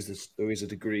obviously there is a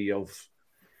degree of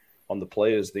on the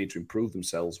players need to improve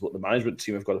themselves, but the management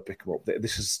team have got to pick them up.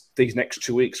 These next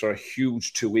 2 weeks are a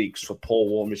huge 2 weeks for Paul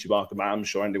Warne, Richie Barker, Matt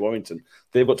Hamshaw, Andy Warrington.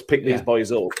 They've got to pick these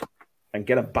boys up and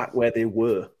get them back where they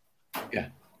were. Yeah.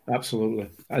 Absolutely,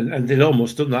 and they'd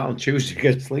almost done that on Tuesday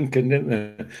against Lincoln, didn't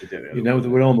they? They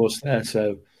were almost there.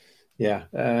 So, yeah,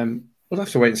 we'll have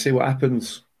to wait and see what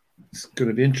happens. It's going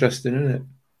to be interesting, isn't it?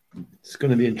 It's going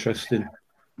to be interesting.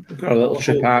 We've got a little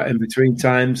trip out in between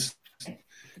times.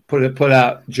 Put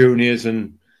out juniors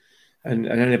and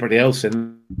anybody else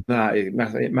in that. It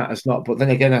matters not. But then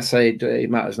again, I say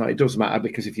it matters not. It does matter,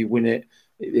 because if you win it,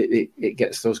 it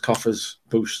gets those coffers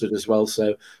boosted as well.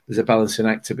 So there's a balancing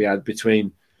act to be had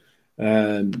between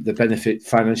the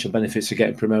financial benefits of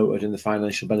getting promoted and the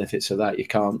financial benefits of that. You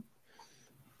can't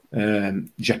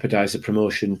jeopardise the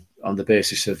promotion on the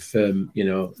basis of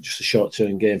just a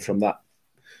short-term gain from that.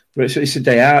 But it's a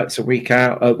day out, it's a week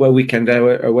out, a weekend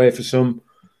away for some.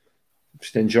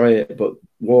 Just enjoy it. But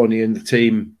Warney and the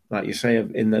team, like you say,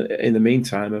 in the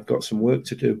meantime, have got some work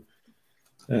to do,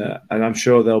 and I'm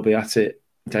sure they'll be at it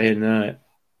day and night.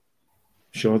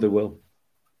 Sure, they will.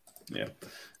 Yeah.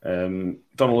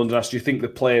 Donald London asked, do you think the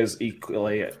players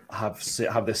equally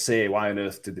have their say? Why on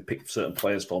earth did they pick certain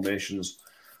players' formations?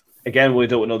 Again, we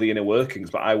don't know the inner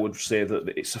workings, but I would say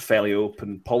that it's a fairly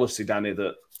open policy, Danny,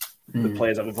 that the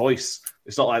players have a voice.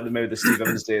 It's not like maybe the Steve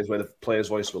Evans days where the players'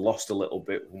 voice were lost a little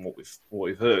bit from what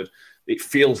we've heard. It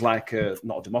feels like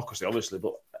not a democracy, obviously,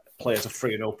 but players are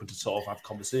free and open to sort of have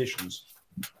conversations.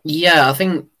 Yeah, I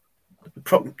think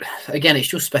again, it's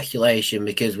just speculation,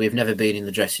 because we've never been in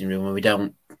the dressing room and we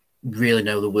don't really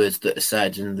know the words that are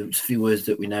said, and the few words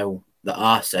that we know that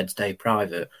are said stay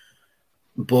private.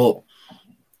 But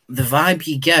the vibe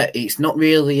you get, it's not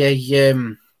really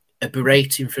a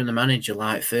berating from the manager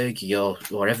like Fergie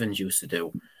or Evans used to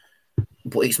do,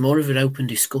 but it's more of an open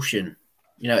discussion.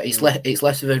 It's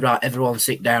less of a right, everyone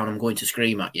sit down, I'm going to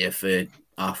scream at you for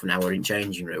half an hour in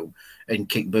changing room and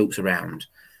kick boots around.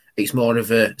 It's more of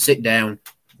a sit down,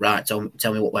 right, tell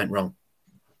me what went wrong.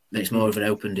 And it's more of an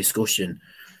open discussion.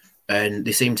 And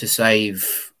they seem to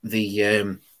save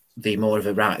the more of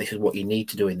a, right, this is what you need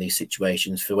to do in these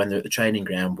situations for when they're at the training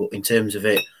ground. But in terms of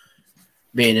it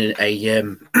being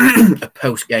a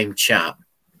post-game chat,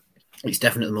 it's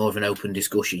definitely more of an open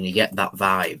discussion. You get that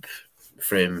vibe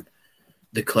from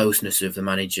the closeness of the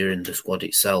manager and the squad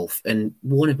itself. And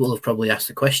Warner will have probably asked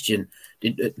the question,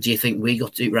 do you think we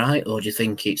got it right, or do you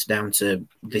think it's down to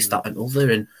this, that and other?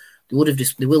 And they will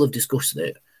have discussed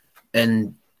it.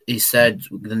 And he said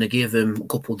we're going to give him a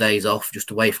couple of days off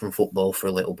just away from football for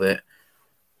a little bit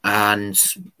and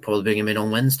probably bring him in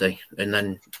on Wednesday and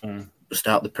then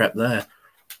start the prep there.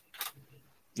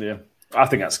 Yeah. I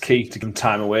think that's key, to give them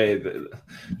time away.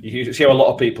 You see how a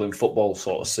lot of people in football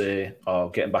sort of say,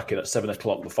 getting back in at 7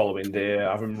 o'clock the following day,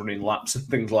 having running laps and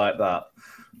things like that.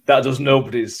 That does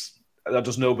nobody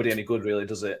any good, really,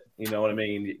 does it? You know what I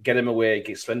mean? Get them away,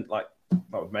 spend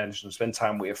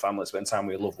time with your family, spend time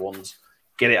with your loved ones,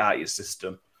 get it out of your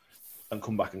system, and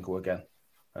come back and go again.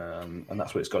 And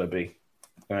that's what it's got to be.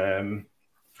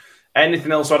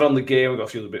 Anything else on the game? We've got a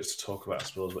few other bits to talk about, I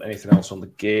suppose, but anything else on the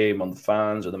game, on the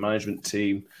fans, or the management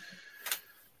team?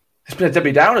 It's been a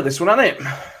Debbie Downer, this one, hasn't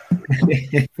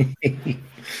it?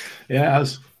 Yeah, it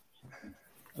has.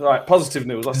 Right, positive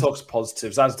news. Let's talk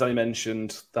positives. As Danny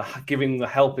mentioned, giving the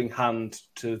helping hand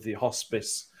to the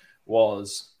hospice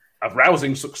was a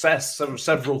rousing success.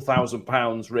 Several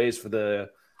 £1,000s raised for the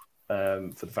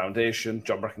foundation.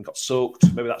 John Bracken got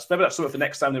soaked. Maybe that's something for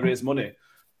next time they raise money.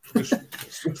 Just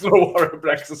throw Warren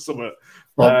Brecks or something.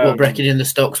 What Brecking in the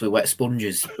stocks with wet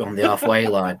sponges on the halfway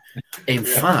line. In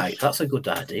fact, that's a good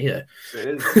idea.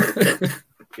 It is.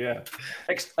 Yeah.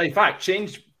 In fact,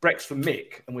 change Brecks for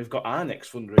Mick, and we've got our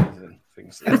next fundraising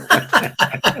things.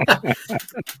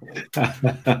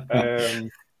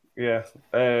 Yeah.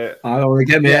 I don't want to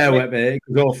get my hair wet, mate. It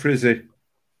goes all frizzy.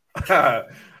 All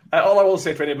I will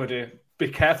say to anybody, be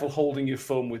careful holding your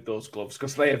phone with those gloves,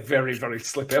 because they are very, very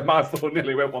slippy. My phone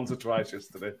nearly went once or twice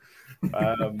yesterday.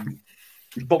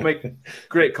 But make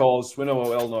great cause. We all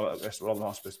know we're on the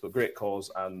hospice, but great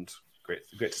cause, and great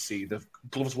to see the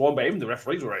gloves worn by even the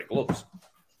referees were wearing gloves.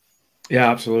 Yeah,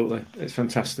 absolutely. It's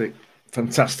fantastic.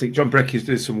 Fantastic. John Brecky's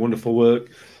doing some wonderful work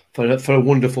for a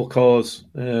wonderful cause.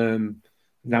 And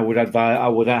I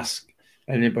would ask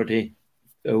anybody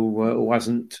who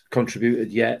hasn't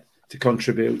contributed yet to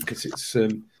contribute, because it's a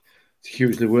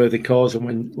hugely worthy cause.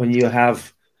 And when you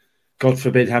have, God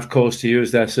forbid, have cause to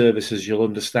use their services, you'll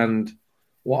understand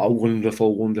what a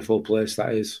wonderful, wonderful place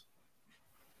that is.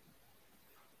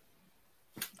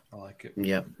 I like it.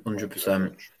 Yeah,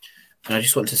 100%. And I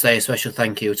just want to say a special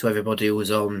thank you to everybody who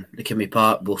was on the Kimmy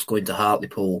Park bus going to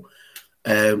Hartlepool.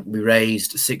 We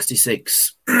raised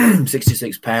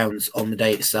 £66 on the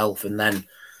day itself, and then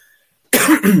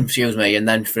excuse me, and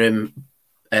then from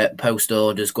post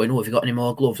orders going, have you got any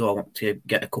more gloves? I want to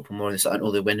get a couple more of this.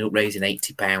 And they went up raising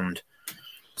 £80.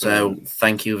 So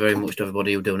thank you very much to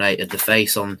everybody who donated. The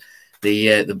face on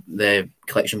the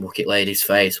collection bucket lady's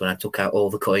face when I took out all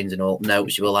the coins and all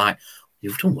notes, you were like,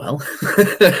 you've done well.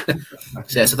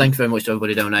 So thank you very much to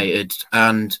everybody who donated.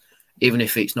 And even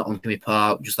if it's not on Kimmy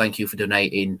Park, just thank you for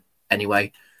donating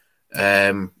anyway.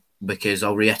 Because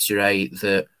I'll reiterate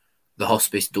that the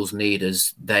hospice does need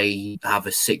us. They have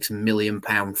a £6 million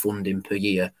funding per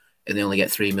year, and they only get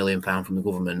 £3 million from the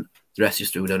government. The rest is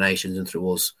through donations and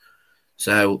through us.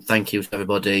 So thank you to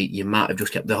everybody. You might have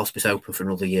just kept the hospice open for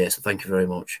another year, so thank you very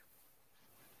much.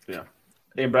 Yeah.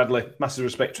 Ian Bradley, massive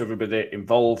respect to everybody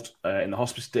involved in the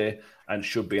hospice day, and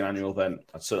should be an annual event.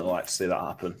 I'd certainly like to see that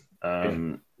happen.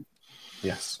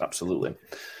 Yes, absolutely.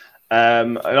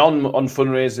 And on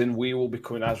fundraising, we will be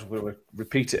coming out. We'll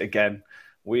repeat it again.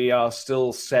 We are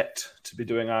still set to be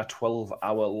doing our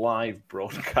 12-hour live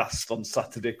broadcast on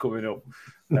Saturday coming up.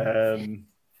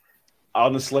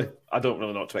 Honestly, I don't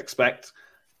really know what to expect,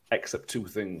 except two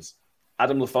things.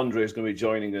 Adam LaFondre is going to be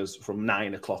joining us from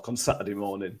 9 o'clock on Saturday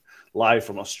morning, live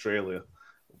from Australia.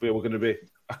 We're going to be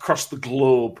across the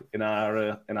globe in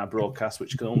our broadcast,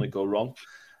 which can only go wrong.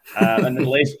 And then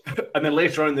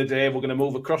later on in the day, we're going to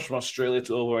move across from Australia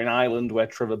to over in Ireland, where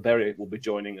Trevor Berry will be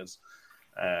joining us.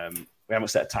 We haven't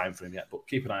set a time for him yet, but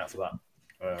keep an eye out for that.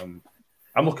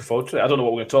 I'm looking forward to it. I don't know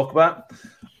what we're going to talk about.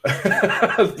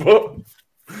 But,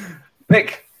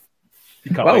 Nick,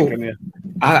 you can't wait, can you?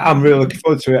 I'm really looking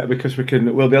forward to it, because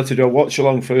we'll be able to do a watch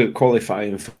along for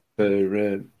qualifying for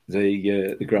the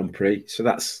Grand Prix. So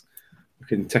we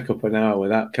can take up an hour with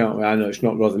that, can't we? I know it's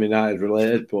not Rotherham United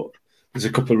related, but there's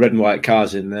a couple of red and white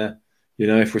cars in there. You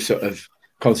know, if we sort of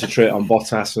concentrate on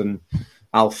Bottas and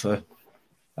Alfa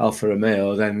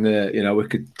Romeo, then we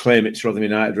could claim it's Rotherham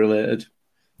United related.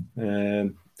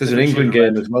 There's an England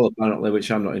game as well, apparently, which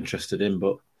I'm not interested in,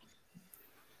 but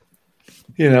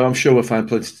I'm sure we'll find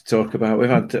plenty to talk about. We've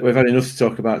had enough to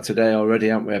talk about today already,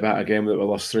 haven't we? About a game that we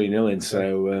lost 3-0 in.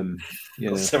 So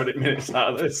 70 minutes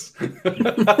out of this.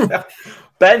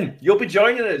 Ben, you'll be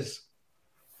joining us.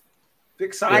 Be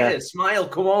excited, smile,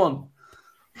 come on.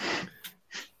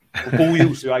 We'll pull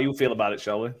you, see how you feel about it,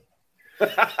 shall we?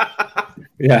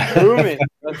 Yeah.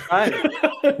 That's fine.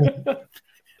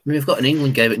 We've got an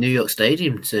England game at New York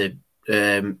Stadium to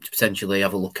potentially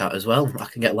have a look at as well. I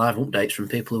can get live updates from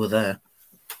people who are there.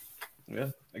 Yeah,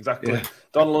 exactly. Yeah.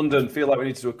 Don London, feel like we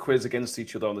need to do a quiz against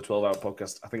each other on the 12 Hour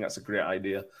podcast. I think that's a great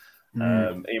idea.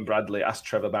 Ian Bradley asked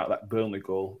Trevor about that Burnley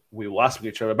goal. We will ask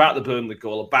Trevor about the Burnley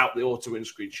goal, about the Auto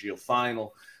Windscreen Shield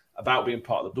final, about being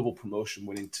part of the double promotion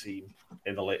winning team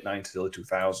in the late 90s, early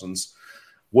 2000s,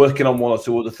 working on one or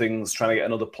two other things, trying to get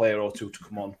another player or two to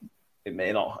come on. It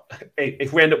may not.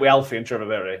 If we end up with Alfie and Trevor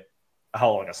Berry,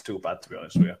 that's too bad, to be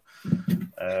honest with you.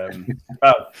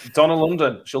 Donna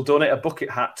London, she'll donate a bucket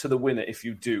hat to the winner if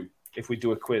we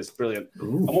do a quiz. Brilliant.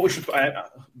 Ooh. And what we should,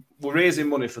 we're raising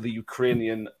money for the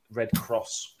Ukrainian Red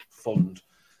Cross Fund.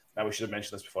 Now, we should have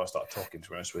mentioned this before I started talking, to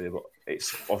be honest with you,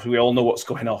 but we all know what's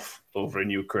going off over in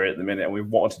Ukraine at the minute, and we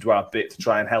wanted to do our bit to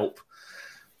try and help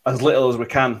as little as we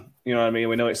can. You know what I mean?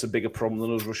 We know it's a bigger problem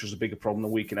than us. Russia's a bigger problem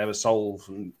than we can ever solve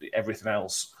and everything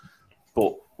else.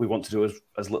 But we want to do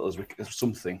as little as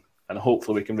something. And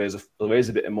hopefully we can raise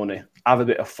a bit of money, have a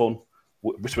bit of fun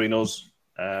between us.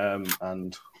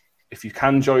 And if you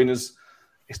can join us,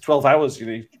 it's 12 hours. You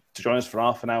need to join us for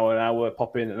half an hour,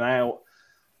 pop in and out.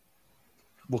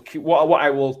 What I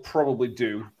will probably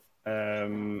do,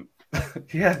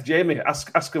 Jamie,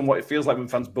 ask them what it feels like when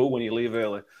fans boo when you leave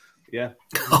early. Yeah.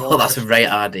 Oh, that's a great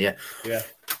idea. Yeah.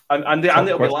 And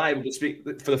it'll be live. We'll speak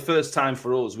for the first time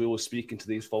for us. We were speaking to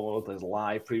these former players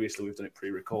live. Previously, we've done it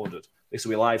pre-recorded. This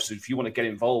will be live. So if you want to get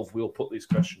involved, we'll put these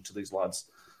questions to these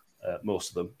lads. Most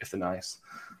of them, if they're nice.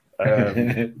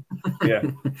 Yeah.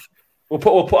 I'll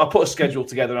put a schedule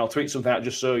together and I'll tweet something out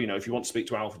just so if you want to speak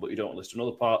to Alpha but you don't want to listen to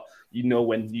another part,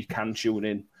 when you can tune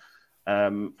in.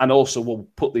 And also we'll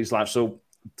put these live. So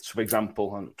for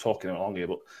example, I'm talking along here,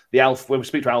 but the Alpha, when we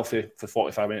speak to Alfie for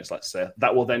 45 minutes, let's say,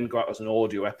 that will then go out as an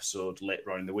audio episode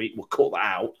later on in the week. We'll cut that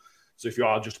out. So if you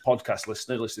are just a podcast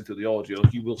listener listening to the audio,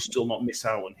 you will still not miss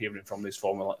out on hearing from these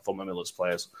former Millers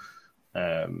players.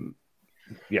 And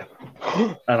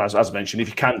as I mentioned, if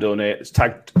you can donate, it's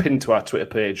pinned to our Twitter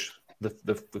page,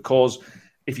 the cause.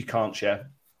 If you can't share,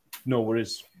 no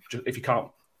worries. If you can't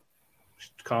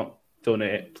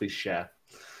donate, please share.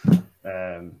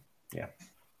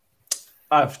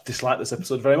 I've disliked this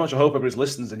episode very much. I hope everybody's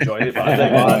listeners enjoyed it, but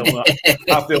I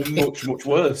feel much, much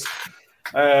worse.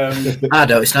 I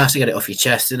don't. It's nice to get it off your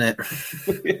chest, isn't it?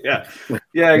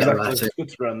 Yeah, exactly. It's good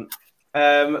to run.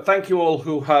 Thank you all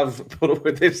who have put up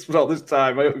with this for all this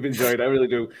time. I hope you've enjoyed it. I really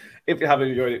do. If you haven't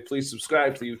enjoyed it, please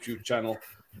subscribe to the YouTube channel.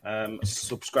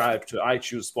 Subscribe to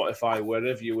iTunes, Spotify,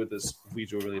 wherever you're with us. We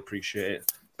do really appreciate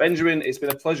it. Benjamin, it's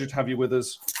been a pleasure to have you with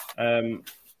us.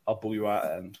 I'll bull you out at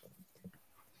the end.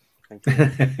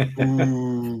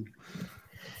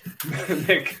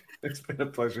 Nick, it's been a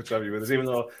pleasure to have you with us, even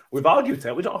though we've argued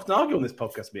today. We don't often argue on this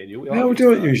podcast, me and you. We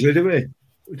don't usually, do we?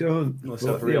 We don't. Unless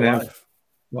it's real life.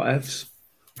 Whatevs.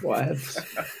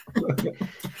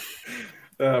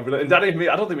 And Danny, me,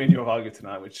 I don't think me and you have argued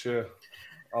tonight, which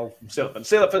I'll say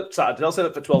that for Saturday. I'll say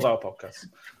that for 12-hour podcast.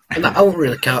 I won't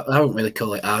really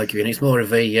call it arguing. It's more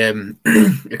of a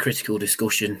critical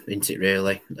discussion, isn't it,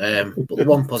 really? But the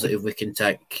one positive we can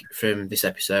take from this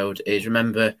episode is,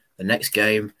 remember, the next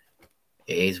game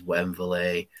is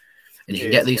Wembley. And you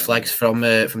can get these flags from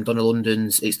Donna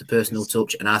London's. It's the personal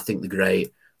touch, and I think they're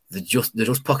great. They're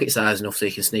just pocket size enough so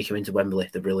you can sneak them into Wembley.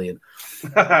 They're brilliant.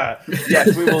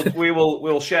 Yes, we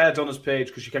will share Donna's page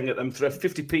because you can get them for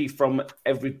 50p from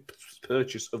every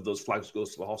purchase of those flags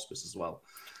goes to the hospice as well.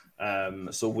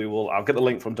 So I'll get the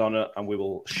link from Donna and we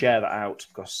will share that out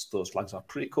because those flags are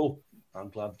pretty cool. I'm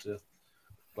glad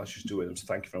she's doing them. So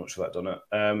thank you very much for that, Donna.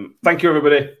 Thank you,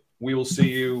 everybody. We will see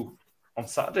you on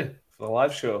Saturday for the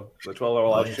live show, the 12-hour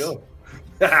live show.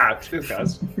 Cheers,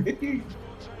 guys.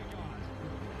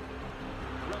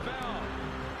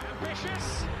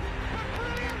 Ambitious, but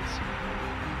brilliant.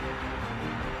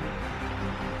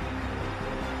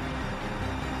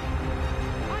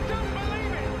 I don't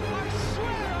believe it. I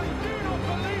swear I do not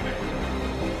believe it.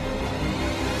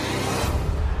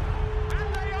 And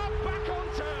they are back on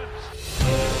terms.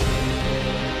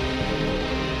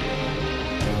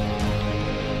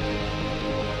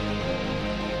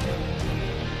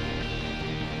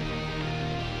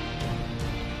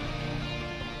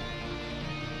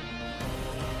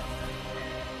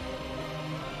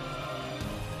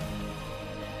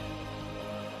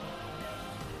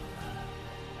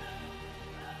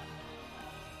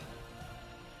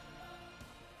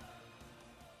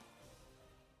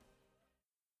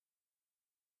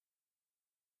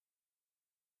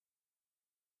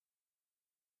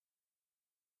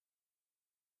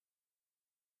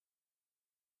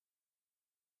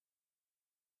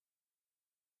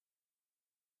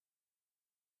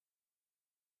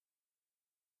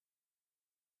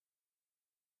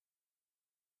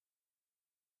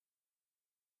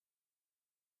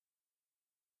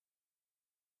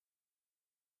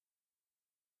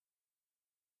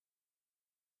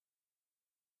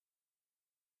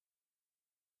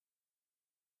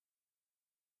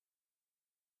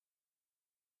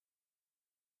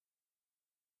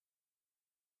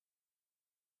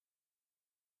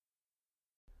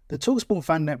 The TalkSport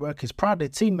Fan Network is proudly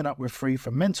teaming up with Free for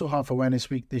Mental Health Awareness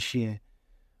Week this year.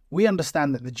 We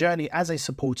understand that the journey as a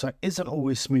supporter isn't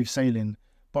always smooth sailing,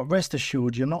 but rest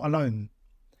assured you're not alone.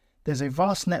 There's a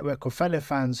vast network of fellow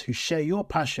fans who share your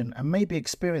passion and may be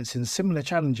experiencing similar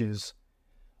challenges.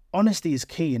 Honesty is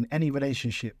key in any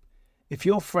relationship. If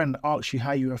your friend asks you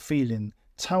how you are feeling,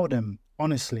 tell them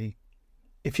honestly.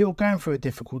 If you're going through a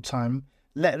difficult time,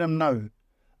 let them know.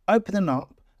 Opening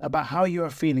up about how you are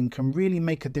feeling can really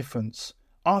make a difference.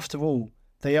 After all,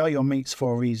 they are your mates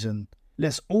for a reason.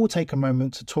 Let's all take a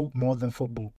moment to talk more than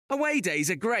football. Away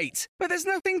days are great, but there's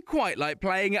nothing quite like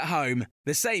playing at home.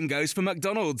 The same goes for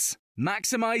McDonald's.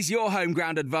 Maximise your home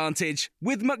ground advantage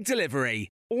with McDelivery.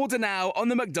 Order now on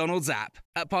the McDonald's app.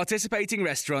 At participating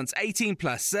restaurants, 18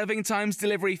 plus serving times,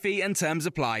 delivery fee and terms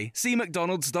apply. See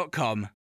mcdonalds.com.